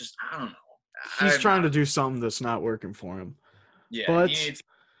 just I don't know. He's trying to do something that's not working for him. Yeah, but he needs to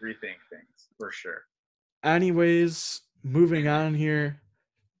rethink things for sure. Anyways, moving on here.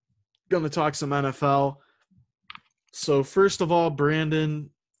 Going to talk some NFL. So first of all, Brandon,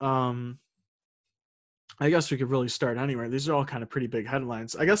 I guess we could really start anywhere. These are all kind of pretty big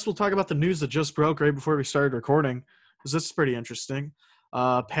headlines. I guess we'll talk about the news that just broke right before we started recording, because this is pretty interesting.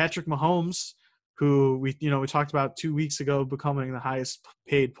 Patrick Mahomes, who we talked about 2 weeks ago, becoming the highest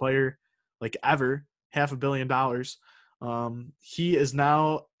paid player ever, $500 million. He is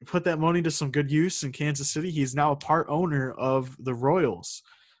now put that money to some good use in Kansas City. He's now a part owner of the Royals.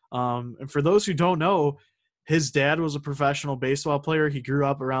 And for those who don't know, his dad was a professional baseball player. He grew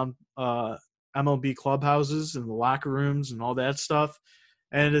up around MLB clubhouses and the locker rooms and all that stuff.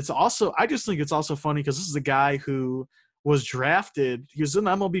 And I just think it's also funny because this is a guy who was drafted. He was in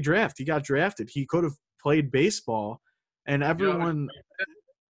the MLB draft. He got drafted. He could have played baseball. And everyone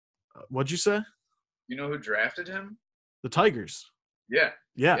 – what'd you say? You know who drafted him? The Tigers. Yeah.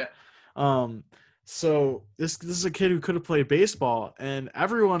 So this is a kid who could have played baseball, and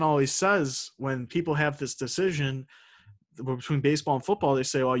everyone always says when people have this decision between baseball and football, they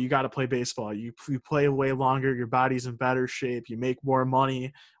say, "Oh, you got to play baseball. You play way longer. Your body's in better shape. You make more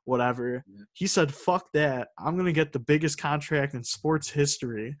money, whatever." Yeah. He said, "Fuck that. I'm gonna get the biggest contract in sports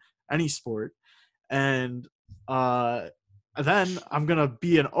history, any sport, and then I'm gonna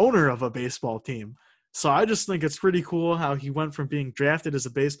be an owner of a baseball team." So I just think it's pretty cool how he went from being drafted as a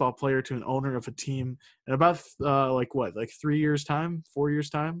baseball player to an owner of a team in about 3 years time, 4 years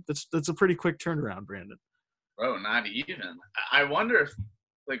time. That's a pretty quick turnaround, Brandon. Bro, not even. I wonder if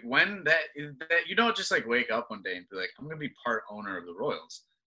when that you don't just wake up one day and be like, I'm gonna be part owner of the Royals.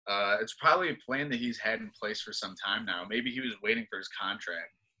 It's probably a plan that he's had in place for some time now. Maybe he was waiting for his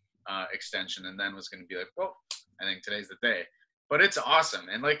contract extension and then was gonna be like, well, I think today's the day. But it's awesome,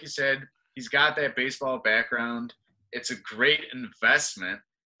 and like you said, he's got that baseball background. It's a great investment.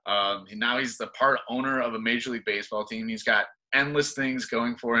 Now he's the part owner of a Major League Baseball team. He's got endless things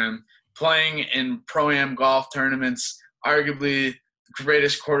going for him. Playing in Pro-Am golf tournaments, arguably the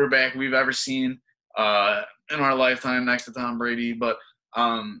greatest quarterback we've ever seen in our lifetime next to Tom Brady. But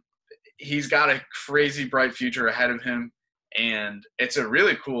he's got a crazy bright future ahead of him, and it's a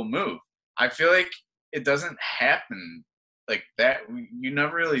really cool move. I feel like it doesn't happen like that. You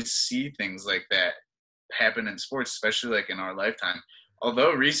never really see things like that happen in sports, especially in our lifetime.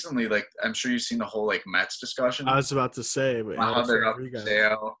 Although recently, I'm sure you've seen the whole Mets discussion. I was about to say, but how they're up for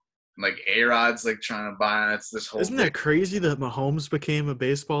sale. A-Rod's trying to buy. It's this whole. Isn't that crazy that Mahomes became a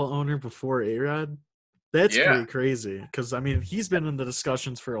baseball owner before A-Rod? That's pretty crazy because he's been in the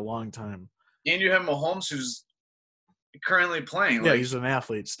discussions for a long time. And you have Mahomes, who's currently playing. Yeah, he's an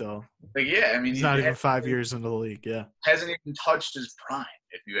athlete still. He's not even 5 years into the league. Yeah, hasn't even touched his prime,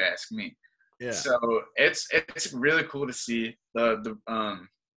 if you ask me. Yeah. So it's really cool to see and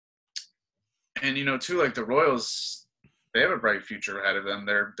too, the Royals, they have a bright future ahead of them.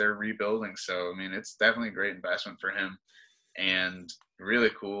 They're rebuilding, so it's definitely a great investment for him, and really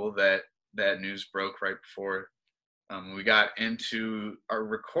cool that news broke right before we got into our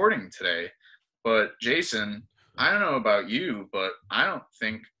recording today. But Jason, I don't know about you, but I don't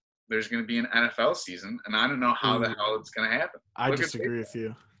think there's going to be an NFL season, and I don't know how the hell it's going to happen. I disagree with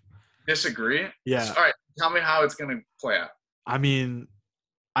you. Disagree? Yeah. All right, tell me how it's going to play out. I mean,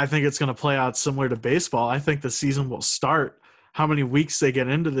 I think it's going to play out similar to baseball. I think the season will start. How many weeks they get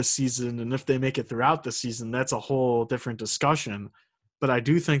into the season and if they make it throughout the season, that's a whole different discussion. But I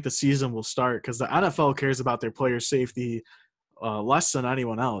do think the season will start because the NFL cares about their player safety less than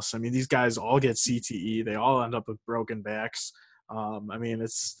anyone else. I mean, these guys all get CTE. They all end up with broken backs. I mean,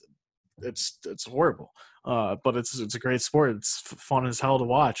 it's horrible. But it's a great sport. It's fun as hell to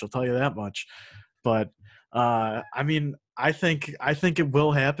watch. I'll tell you that much. But I mean, I think it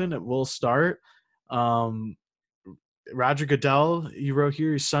will happen. It will start. Roger Goodell, he wrote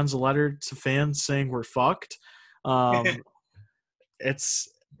here, he sends a letter to fans saying we're fucked. It's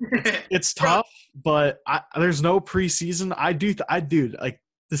tough, but there's no preseason. Dude, like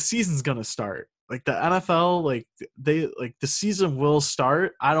the season's gonna start. Like the NFL, like the season will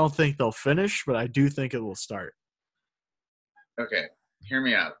start. I don't think they'll finish, but I do think it will start. Okay, hear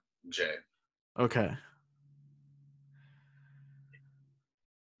me out, Jay. Okay.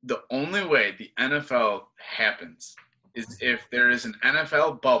 The only way the NFL happens is if there is an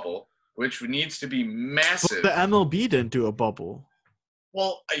NFL bubble, which needs to be massive. But the MLB didn't do a bubble.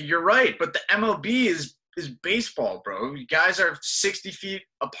 Well, you're right, but the MLB is baseball, bro. You guys are 60 feet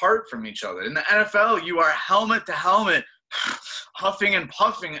apart from each other. In the NFL, you are helmet to helmet, huffing and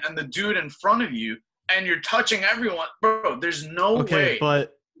puffing, and the dude in front of you, and you're touching everyone. Bro, there's no way. Okay,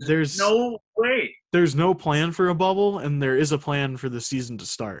 but there's no way. There's no plan for a bubble, and there is a plan for the season to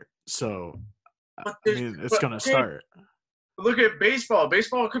start. So, I mean, it's going to start. Look at baseball.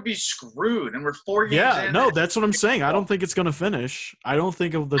 Baseball could be screwed, and we're 4 games in. Yeah, no, that's what I'm saying. I don't think it's going to finish. I don't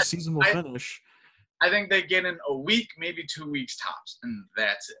think the season will finish. I think they get in a week, maybe 2 weeks tops, and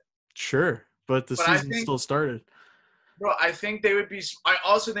that's it. Sure, but the season still started. Bro, I think they would be – I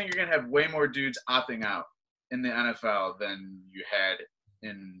also think you're going to have way more dudes opting out in the NFL than you had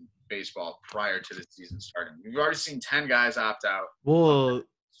in baseball prior to the season starting. We've already seen 10 guys opt out. Well,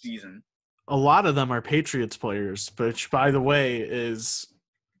 season. A lot of them are Patriots players, which, by the way, is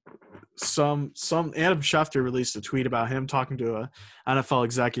some Adam Schefter released a tweet about him talking to a NFL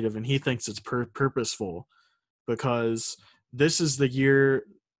executive, and he thinks it's purposeful because this is the year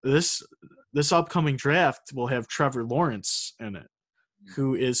this upcoming draft will have Trevor Lawrence in it,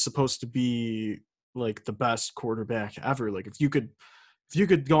 who is supposed to be like the best quarterback ever. Like if you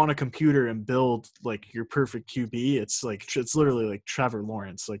could go on a computer and build like your perfect QB, it's literally like Trevor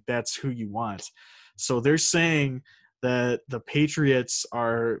Lawrence. Like that's who you want. So they're saying that the Patriots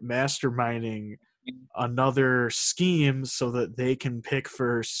are masterminding another scheme so that they can pick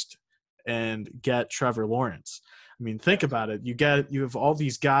first and get Trevor Lawrence. I mean, think about it. You have all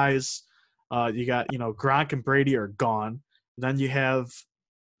these guys. You got, Gronk and Brady are gone. Then you have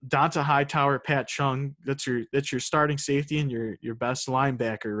Donta Hightower, Pat Chung. That's your starting safety and your best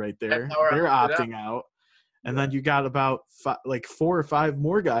linebacker right there. They're opting out. And then you got about 4 or 5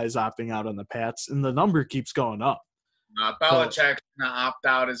 more guys opting out on the Pats, and the number keeps going up. Belichick's going to opt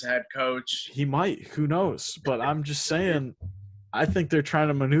out as head coach. He might. Who knows? But I'm just saying, I think they're trying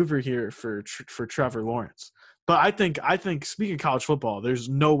to maneuver here for Trevor Lawrence. But I think speaking of college football, there's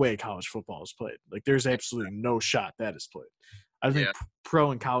no way college football is played. Like there's absolutely no shot that is played. I think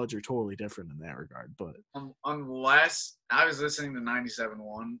pro and college are totally different in that regard. But unless I was listening to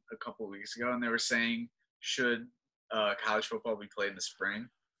 97.1 a couple of weeks ago, and they were saying should college football be played in the spring?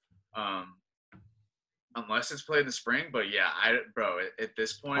 Unless it's played in the spring, but at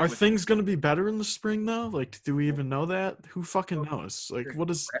this point, are things going to be better in the spring though? Like, do we even know that? Who fucking knows? Like, what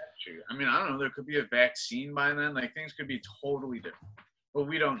is? I mean, I don't know. There could be a vaccine by then. Like, things could be totally different, but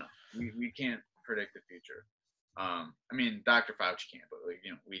we don't know. We can't predict the future. I mean, Dr. Fauci can't, but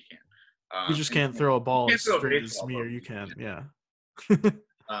we can. You just can't throw a ball as straight as me or you can. Yeah.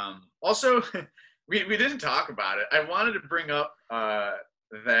 Also, we didn't talk about it. I wanted to bring up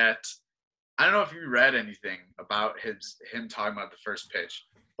that I don't know if you read anything about him talking about the first pitch,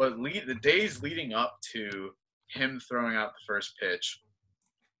 but the days leading up to him throwing out the first pitch,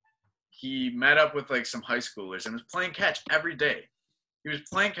 he met up with some high schoolers and was playing catch every day. He was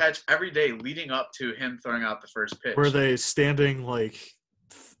playing catch every day leading up to him throwing out the first pitch. Were they standing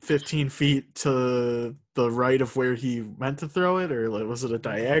 15 feet to the right of where he meant to throw it, or was it a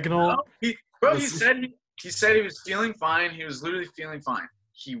diagonal? No, he said he was feeling fine. He was literally feeling fine.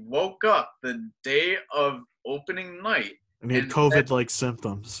 He woke up the day of opening night. And he had COVID-like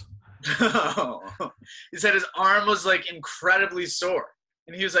symptoms. No. He said his arm was incredibly sore.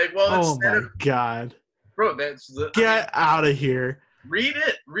 And he was like, well, oh my God. Bro, Get out of here. Read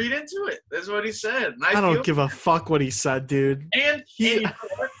it. Read into it. That's what he said. And I don't give a fuck what he said, dude. And you know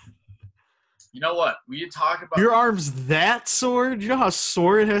You know what? We talk about Your arm's that sore? Do you know how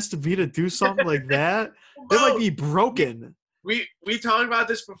sore it has to be to do something like that? It might be broken. We talked about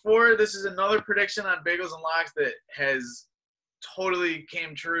this before. This is another prediction on Bagels and Locks that has totally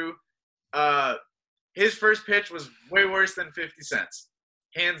came true. His first pitch was way worse than 50 Cent's,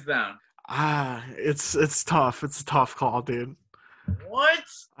 hands down. It's tough. It's a tough call, dude. What?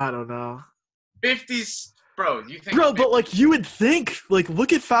 I don't know. 50s, bro. You think? Bro, but like you would think, like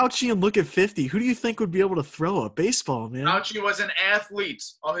look at Fauci and look at 50. Who do you think would be able to throw a baseball, man? Fauci was an athlete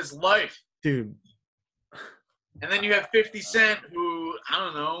all his life, dude. And then you have 50 Cent, who I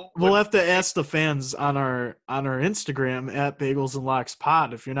don't know. We'll have to ask the fans on our Instagram at Bagels and Locks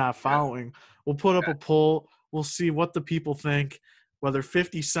Pod. If you're not following, we'll put up a poll. We'll see what the people think, whether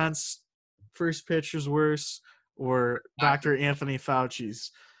 50 Cent's first pitch is worse or Dr. Anthony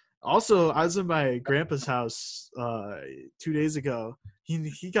Fauci's. Also, I was in my grandpa's house 2 days ago.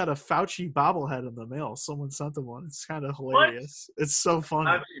 He got a Fauci bobblehead in the mail. Someone sent him one. It's kind of hilarious. What? It's so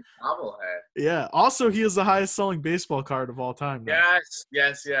funny. Fauci bobblehead. Yeah. Also, he is the highest selling baseball card of all time now.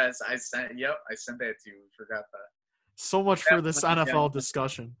 Yes. I sent that to you. Forgot that. So much for this NFL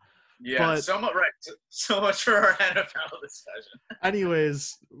discussion. Yeah, so much for our NFL discussion.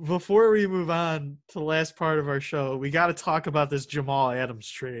 Anyways, before we move on to the last part of our show, we got to talk about this Jamal Adams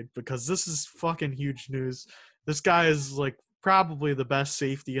trade because this is fucking huge news. This guy is like probably the best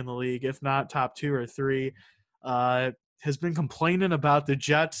safety in the league, if not top 2 or 3. Has been complaining about the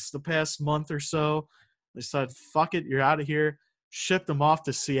Jets the past month or so. They said, fuck it, you're out of here. Shipped him off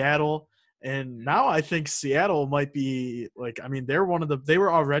to Seattle. And now I think Seattle might be like, I mean, they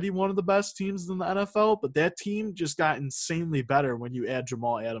were already one of the best teams in the NFL, but that team just got insanely better when you add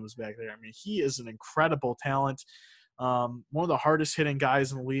Jamal Adams back there. I mean, he is an incredible talent. One of the hardest hitting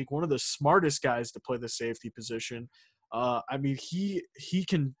guys in the league, one of the smartest guys to play the safety position. I mean, he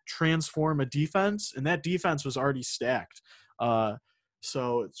can transform a defense, and that defense was already stacked.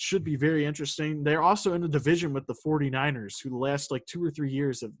 So it should be very interesting. They're also in the division with the 49ers, who the last like 2 or 3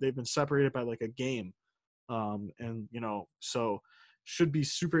 years they've been separated by like a game. And, so should be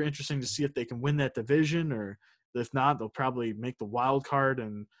super interesting to see if they can win that division, or if not, they'll probably make the wild card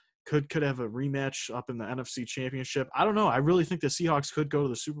and could have a rematch up in the NFC Championship. I don't know. I really think the Seahawks could go to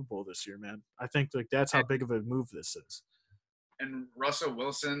the Super Bowl this year, man. I think like that's how big of a move this is. And Russell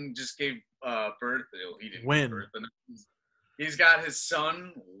Wilson just gave birth. He didn't win. Give birth, but he's got his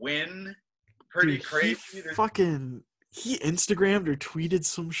son win. Pretty crazy. He Instagrammed or tweeted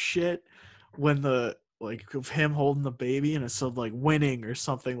some shit when of him holding the baby, and it said like winning or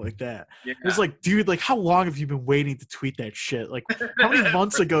something like that. Yeah. It was like, dude, like how long have you been waiting to tweet that shit? Like how many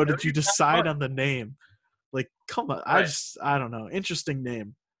months ago did you decide on the name? Like, come on. Right. I don't know. Interesting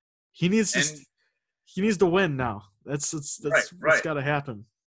name. He needs to win now. That's what's got to happen.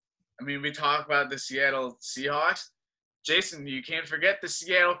 I mean, we talk about the Seattle Seahawks. Jason, you can't forget the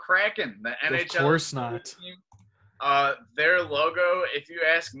Seattle Kraken, the NHL. Of course not. Team. Their logo, if you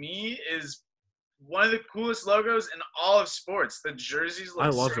ask me, is one of the coolest logos in all of sports. The jerseys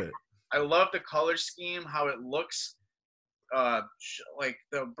look sick. It. I love the color scheme, how it looks. Like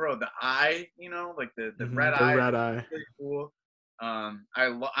the eye, like the red eye. The red eye. Really cool.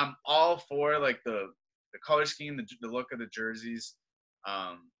 I'm all for like the color scheme, the look of the jerseys.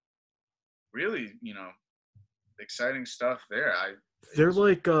 Really, exciting stuff there. They're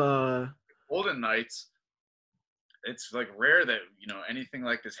like Golden Knights. It's like rare that anything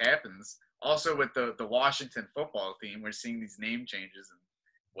like this happens. Also with the Washington football team, we're seeing these name changes and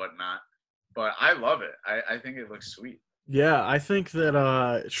whatnot. But I love it. I think it looks sweet. Yeah, I think that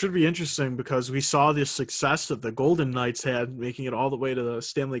it should be interesting because we saw the success that the Golden Knights had, making it all the way to the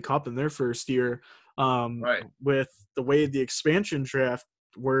Stanley Cup in their first year. Right. With the way the expansion draft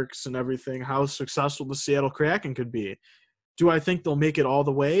works and everything, how successful the Seattle Kraken could be. Do I think they'll make it all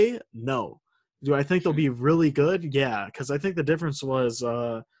the way? No. Do I think they'll be really good? Yeah, because I think the difference was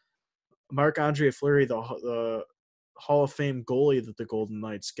Marc-Andre Fleury, the Hall of Fame goalie that the Golden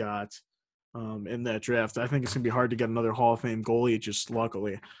Knights got in that draft. I think it's going to be hard to get another Hall of Fame goalie, just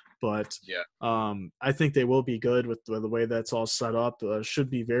luckily. But yeah, I think they will be good with the way that's all set up. Should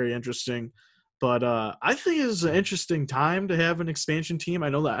be very interesting. But I think it's an interesting time to have an expansion team. I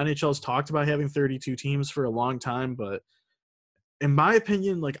know the NHL has talked about having 32 teams for a long time, but in my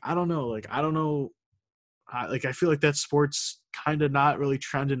opinion, I don't know. I feel like that sport's kind of not really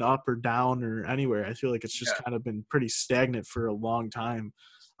trending up or down or anywhere. I feel like it's just kind of been pretty stagnant for a long time.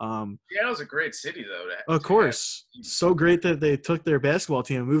 Seattle's a great city, though. Of course. So great that they took their basketball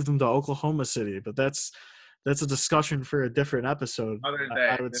team and moved them to Oklahoma City, but that's a discussion for a different episode,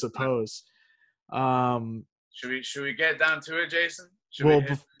 I would suppose. Should we get down to it, Jason? Should we Well,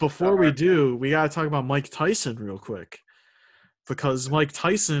 hit before we do, we got to talk about Mike Tyson real quick, because Mike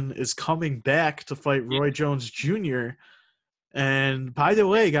Tyson is coming back to fight Roy Jones Jr. And by the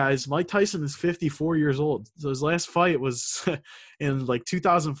way, guys, Mike Tyson is 54 years old. So his last fight was in like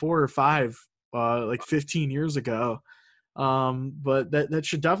 2004 or 5, like 15 years ago. But that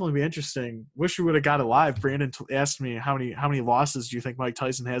should definitely be interesting. Wish we would have got it live. Brandon asked me how many losses do you think Mike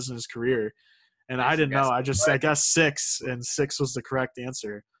Tyson has in his career, and I didn't know. I guess 6, and 6 was the correct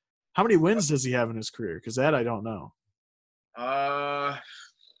answer. How many wins does he have in his career? Because that I don't know.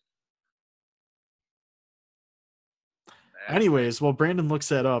 Anyways, while Brandon looks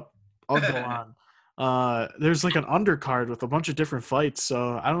that up, I'll go on. There's like an undercard with a bunch of different fights.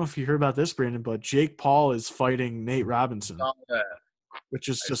 So I don't know if you heard about this, Brandon, but Jake Paul is fighting Nate Robinson, which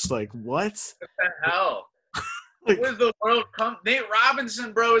is just like, what? What the hell? Where's the world come? Nate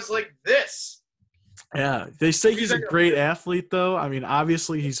Robinson, bro, is like this. Yeah, they say he's a great athlete, though. I mean,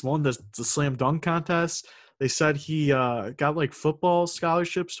 obviously, he's won the slam dunk contest. They said he got like football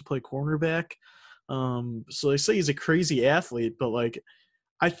scholarships to play cornerback. So they say he's a crazy athlete, but like,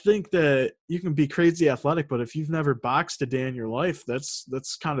 I think that you can be crazy athletic, but if you've never boxed a day in your life, that's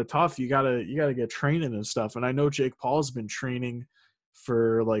kind of tough. You gotta get training and stuff. And I know Jake Paul's been training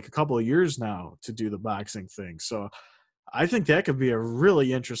for like a couple of years now to do the boxing thing. So I think that could be a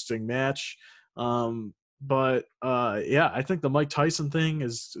really interesting match. But I think the Mike Tyson thing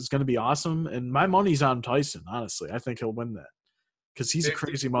is going to be awesome. And my money's on Tyson, honestly. I think he'll win that because he's a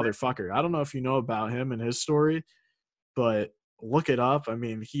crazy motherfucker. I don't know if you know about him and his story, but look it up. I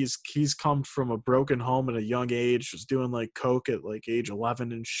mean, he's come from a broken home at a young age, was doing like coke at like age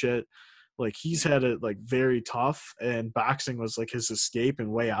 11 and shit. Like he's had it like very tough, and boxing was like his escape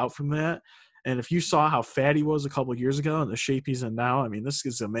and way out from that. And if you saw how fat he was a couple of years ago and the shape he's in now, I mean, this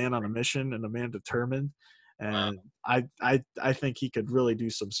is a man on a mission and a man determined. And I think he could really do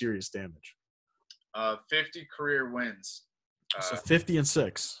some serious damage. 50 career wins. So 50 and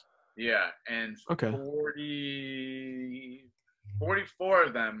 6. Yeah, and okay. 44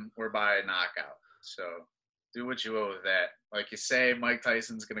 of them were by knockout. So do what you will with that. Like you say, Mike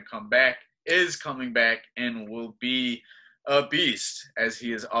Tyson's going to come back, is coming back, and will be a beast, as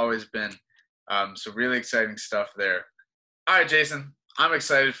he has always been. So really exciting stuff there. All right, Jason, I'm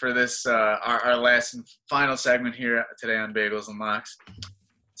excited for this, our last and final segment here today on Bagels and Locks.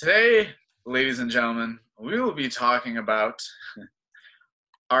 Today, ladies and gentlemen, we will be talking about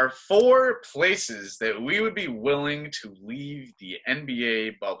our 4 places that we would be willing to leave the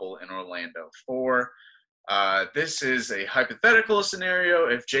NBA bubble in Orlando for. This is a hypothetical scenario.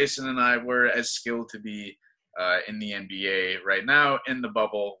 If Jason and I were as skilled to be in the NBA right now in the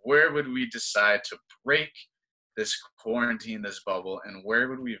bubble, where would we decide to break this quarantine, this bubble, and where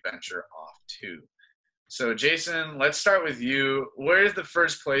would we venture off to? So, Jason, let's start with you. Where is the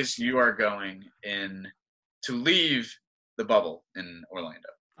first place you are going in to leave the bubble in Orlando?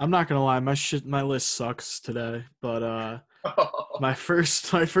 I'm not gonna lie, my list sucks today, but my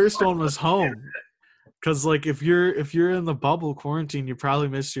first one was home. Cause like if you're in the bubble quarantine, you probably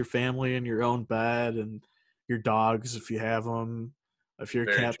miss your family and your own bed and your dogs if you have them. If you're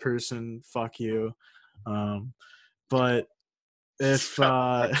a cat person, fuck you. But if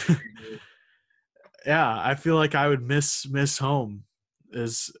yeah, I feel like I would miss home.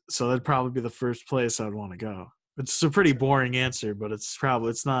 So that'd probably be the first place I'd want to go. It's a pretty boring answer, but it's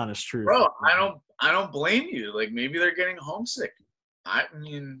the honest truth. Bro, I don't blame you. Like maybe they're getting homesick. I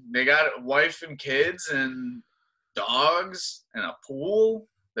mean, they got a wife and kids and dogs and a pool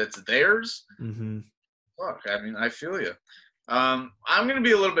that's theirs. Mm-hmm. Fuck, I mean, I feel you. I'm going to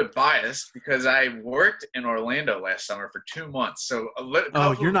be a little bit biased because I worked in Orlando last summer for 2 months. So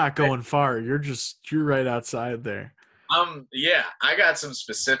you're not going far. You're right outside there. Yeah, I got some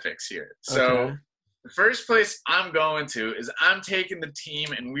specifics here. So okay. The first place I'm going to is I'm taking the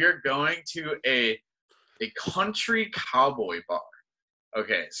team and we are going to a country cowboy bar.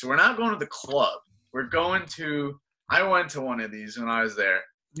 Okay, so we're not going to the club. We're going to – I went to one of these when I was there.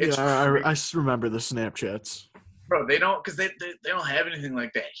 I remember the Snapchats. Bro, they don't – because they don't have anything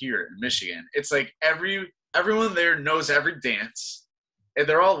like that here in Michigan. It's like everyone there knows every dance. And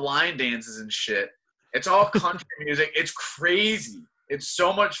they're all line dances and shit. It's all country music. It's crazy. It's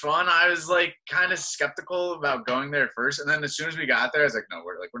so much fun. I was like kind of skeptical about going there at first. And then as soon as we got there, I was like, no,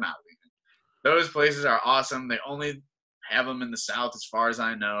 we're not leaving. Those places are awesome. They only have them in the South as far as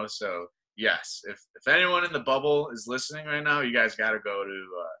I know. So yes, if anyone in the bubble is listening right now, you guys got to go to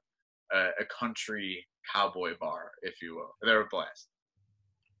a country cowboy bar, if you will. They're a blast.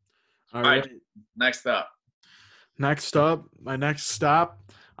 All right. Next up, my next stop,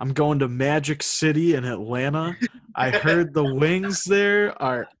 I'm going to Magic City in Atlanta. I heard the wings there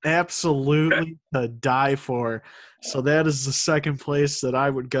are absolutely to die for. So that is the second place that I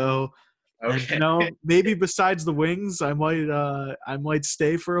would go. And Okay. maybe besides the wings, I might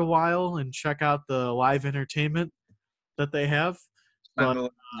stay for a while and check out the live entertainment that they have. Spend But a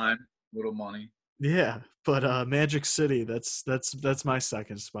little time, little money. yeah, but Magic City, that's my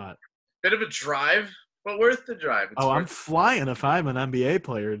second spot. Bit of a drive, but worth the drive. It's Oh, I'm worth. flying if I'm an NBA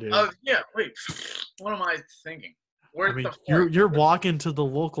player, dude. Oh yeah, wait. What am I thinking? I Worth mean, the you're flight. you're walking to the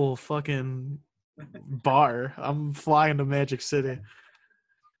local fucking bar. I'm flying to Magic City.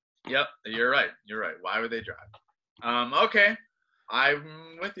 Yep, you're right. You're right. Why would they drive? Okay,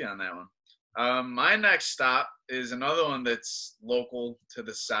 I'm with you on that one. My next stop is another one that's local to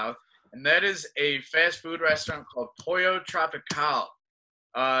the south, and that is a fast food restaurant called Pollo Tropical.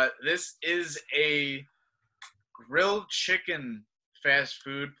 This is a grilled chicken fast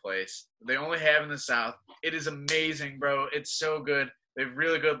food place they only have in the south. It is amazing, bro. It's so good. They have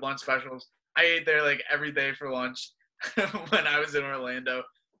really good lunch specials. I ate there like every day for lunch when I was in Orlando.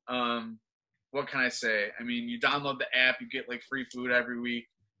 What can I say? I mean, you download the app, you get like free food every week.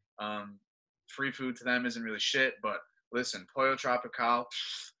 Free food to them isn't really shit, but listen, Pollo Tropical,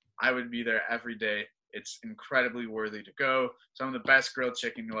 I would be there every day. It's incredibly worthy to go. Some of the best grilled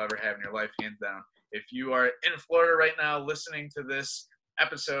chicken you'll ever have in your life, hands down. If you are in Florida right now listening to this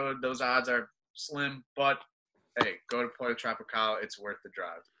episode, those odds are slim, but hey, go to Pollo Tropical. It's worth the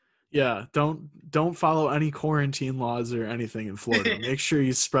drive. Yeah, don't follow any quarantine laws or anything in Florida. Make sure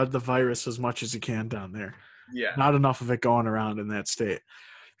you spread the virus as much as you can down there. Yeah. Not enough of it going around in that state.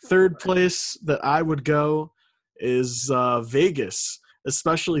 Third place that I would go is Vegas,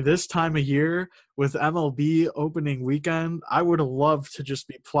 especially this time of year with MLB Opening Weekend. I would have loved to just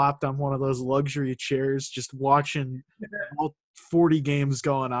be plopped on one of those luxury chairs, just watching all 40 games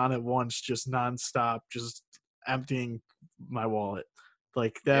going on at once, just nonstop, just emptying my wallet.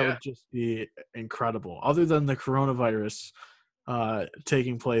 Like that would just be incredible. Other than the coronavirus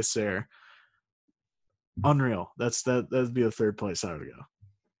taking place there, unreal. That'd be the third place I would go.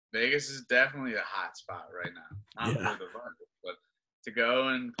 Vegas is definitely a hot spot right now. Not for the virus, but to go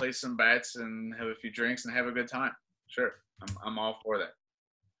and play some bets and have a few drinks and have a good time. Sure, I'm all for that.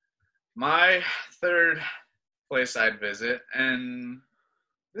 My third place I'd visit, and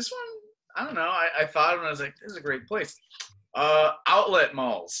this one, I don't know. I thought when I was like, this is a great place. Outlet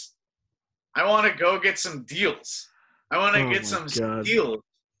malls. I want to go get some deals. I want to get some steals.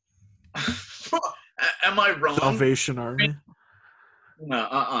 Am I wrong? Salvation Army.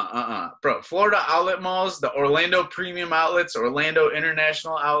 No, Bro, Florida outlet malls, the Orlando premium outlets, Orlando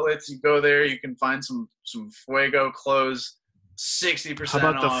international outlets. You go there, you can find some Fuego clothes, 60% How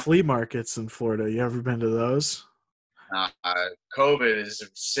about off. the flea markets in Florida? You ever been to those? COVID is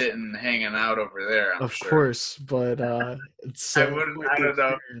sitting, hanging out over there. I'm of sure. course, but it's I don't know.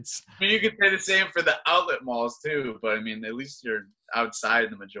 I mean, you could say the same for the outlet malls too, but I mean, at least you're outside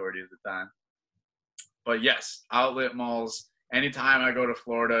the majority of the time. But yes, outlet malls. Anytime I go to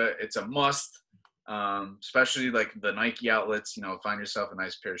Florida, it's a must. Especially like the Nike outlets. You know, find yourself a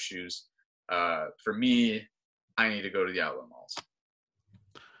nice pair of shoes. For me, I need to go to the outlet malls.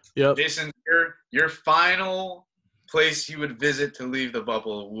 Yep. Jason, your final place you would visit to leave the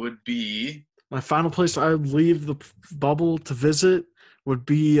bubble would be? My final place I would leave the bubble to visit would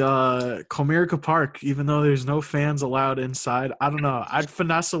be Comerica Park, even though there's no fans allowed inside. I don't know. I'd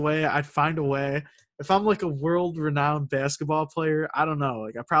finesse a way. I'd find a way. If I'm like a world-renowned basketball player, I don't know.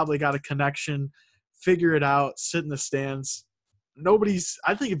 Like I probably got a connection, figure it out, sit in the stands.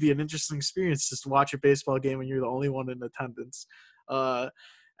 I think it'd be an interesting experience just to watch a baseball game when you're the only one in attendance.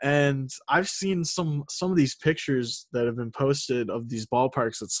 And I've seen some of these pictures that have been posted of these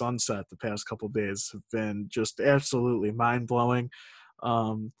ballparks at sunset the past couple of days have been just absolutely mind-blowing.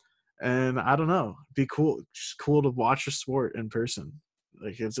 And I don't know, it'd be cool, just cool to watch a sport in person.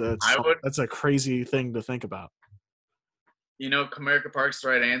 Like that's a crazy thing to think about. You know, Comerica Park's the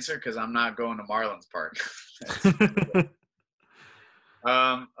right answer because I'm not going to Marlins Park.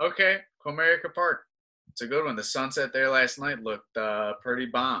 Okay, Comerica Park. It's a good one. The sunset there last night looked pretty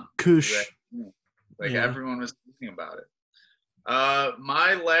bomb. Koosh. Like everyone was thinking about it.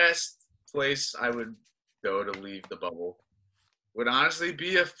 My last place I would go to leave the bubble would honestly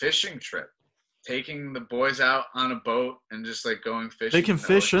be a fishing trip. Taking the boys out on a boat and just like going fishing. They can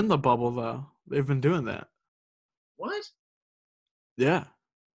fish in the bubble though. They've been doing that. What? Yeah.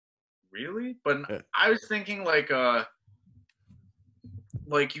 Really? But I was thinking like you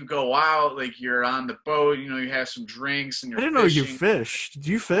go out, like you're on the boat, you know, you have some drinks and you're fishing. I didn't know you fish. Do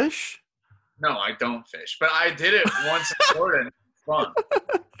you fish? No, I don't fish. But I did it once in Florida and it's fun.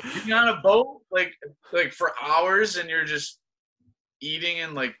 Being on a boat, like for hours, and you're just eating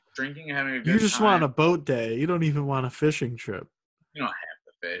and like drinking and having a good time. You just want a boat day. You don't even want a fishing trip. You don't have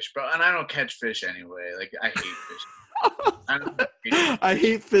to fish, bro. And I don't catch fish anyway. Like, I hate fishing. I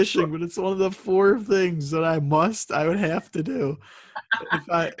hate fishing, but it's one of the 4 things that I would have to do if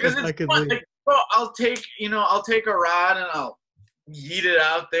I could leave. Like, bro, I'll take a rod and I'll yeet it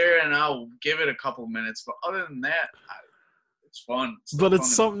out there and I'll give it a couple minutes. But other than that, it's fun. But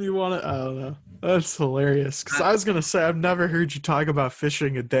it's something you want to. I don't know. That's hilarious. Because I was gonna say I've never heard you talk about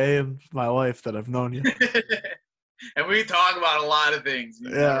fishing a day in my life that I've known you. And we talk about a lot of things.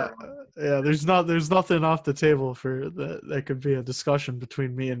 Yeah. There's nothing off the table for that could be a discussion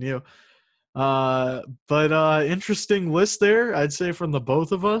between me and you. But interesting list there, I'd say, from the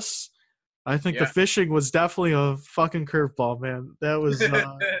both of us. I think the fishing was definitely a fucking curveball, man. That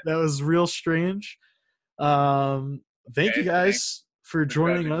was real strange. Thank you guys for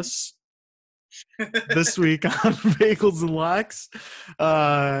joining us this week on Bagels and Locks.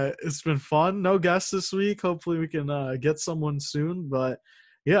 It's been fun. No guests this week. Hopefully we can get someone soon. But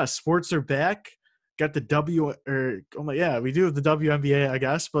yeah, sports are back. Got the we do have the WNBA, I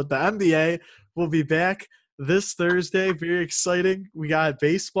guess, but the NBA will be back this Thursday. Very exciting. We got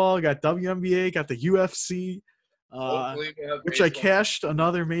baseball, got WNBA, got the UFC, which I cashed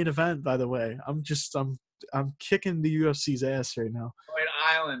another main event, by the way. I'm kicking the UFC's ass right now. White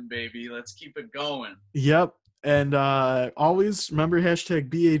Island, baby. Let's keep it going. Yep. And always remember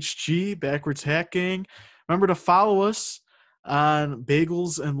 #BHG, Backwards Hat Gang. Remember to follow us on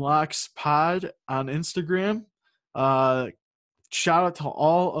Bagels and Locks Pod on Instagram. Shout out to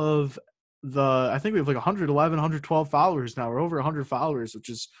all of I think we have like 111, 112 followers now. We're over 100 followers, which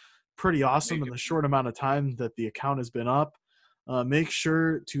is pretty awesome in the short amount of time that the account has been up. Make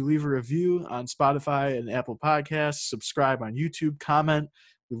sure to leave a review on Spotify and Apple Podcasts. Subscribe on YouTube. Comment.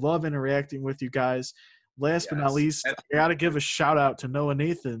 We love interacting with you guys. Last but not least, I got to give a shout out to Noah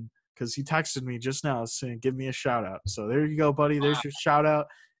Nathan because he texted me just now saying, give me a shout out. So there you go, buddy. There's your shout out.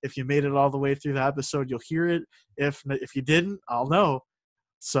 If you made it all the way through the episode, you'll hear it. If you didn't, I'll know.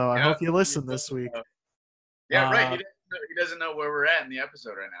 So I hope you listen this week. Yeah, right. He doesn't know where we're at in the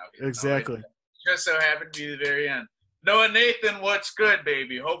episode right now. Exactly. Just so happened to be the very end. Noah Nathan, what's good,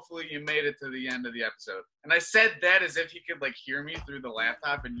 baby? Hopefully you made it to the end of the episode. And I said that as if he could like hear me through the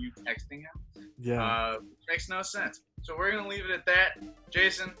laptop and you texting him. Yeah. Makes no sense. So we're gonna leave it at that.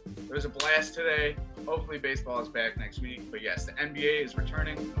 Jason, it was a blast today. Hopefully baseball is back next week. But yes, the NBA is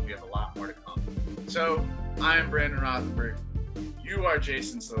returning and we have a lot more to come. So I am Brandon Rothenberg. You are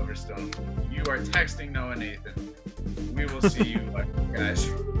Jason Silverstone. You are texting Noah Nathan. We will see you guys.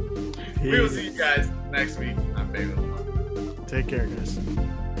 We will see you guys next week on Bagels and Locks. Take care, guys.